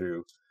walk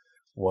through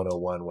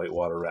 101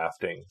 whitewater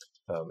rafting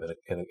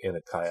in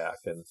a kayak.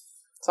 And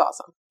It's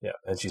awesome. yeah,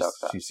 and she's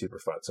super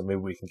fun. So maybe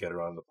we can get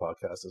her on the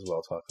podcast as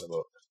well, talking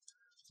about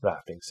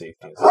rafting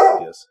safety and stuff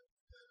like this.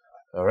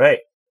 All right.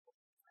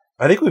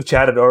 I think we've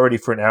chatted already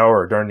for an hour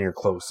or darn near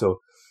close. So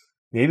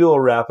maybe we'll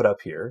wrap it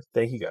up here.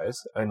 Thank you guys.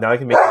 And now I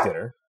can make the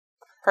dinner.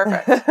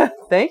 Perfect.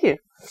 Thank you.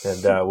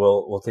 And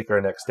we'll take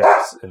our next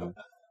steps and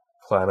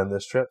plan on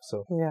this trip.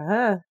 So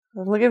Yeah.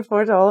 I'm looking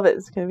forward to all of it.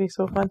 It's going to be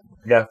so fun.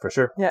 yeah, for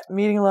sure. Yeah.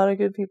 Meeting a lot of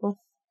good people.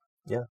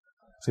 Yeah.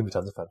 It's going to be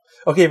tons of fun.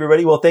 Okay,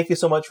 everybody. Well, thank you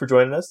so much for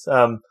joining us.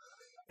 And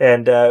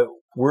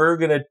we're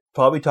going to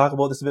probably talk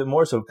about this a bit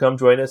more. So come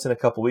join us in a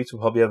couple of weeks.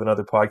 We'll probably have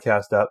another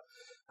podcast up.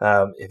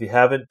 If you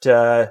haven't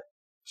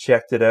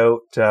checked it out,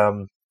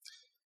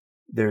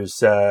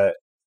 there's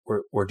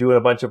we're doing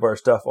a bunch of our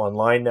stuff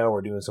online now.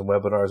 We're doing some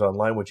webinars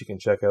online, which you can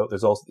check out.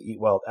 There's also the Eat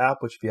Wild app,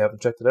 which if you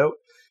haven't checked it out,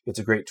 it's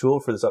a great tool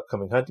for this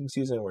upcoming hunting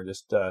season. We're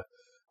just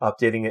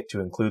updating it to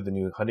include the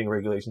new hunting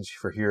regulations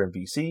for here in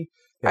BC.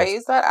 I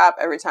use that app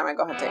every time I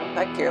go hunting.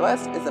 That gear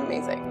list is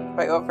amazing. If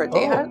I go for a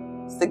day hunt,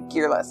 it's the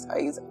gear list. I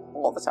use it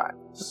all the time.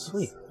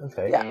 Sweet.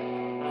 Okay. Yeah.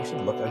 You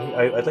should look.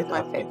 I'd like to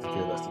My update the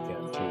gear list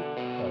again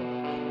too.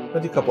 I'll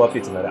do a couple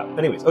updates on that app.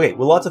 Anyways, okay.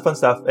 Well, lots of fun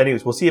stuff.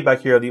 Anyways, we'll see you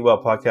back here on the Eat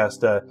Wild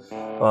podcast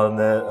on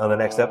the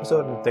next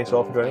episode. And thanks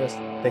all for joining us.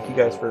 Thank you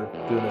guys for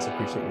doing this. I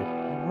appreciate you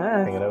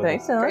hanging out with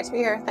Thanks, me. Great to be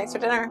here. Thanks for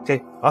dinner.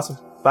 Okay. Awesome.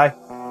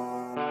 Bye.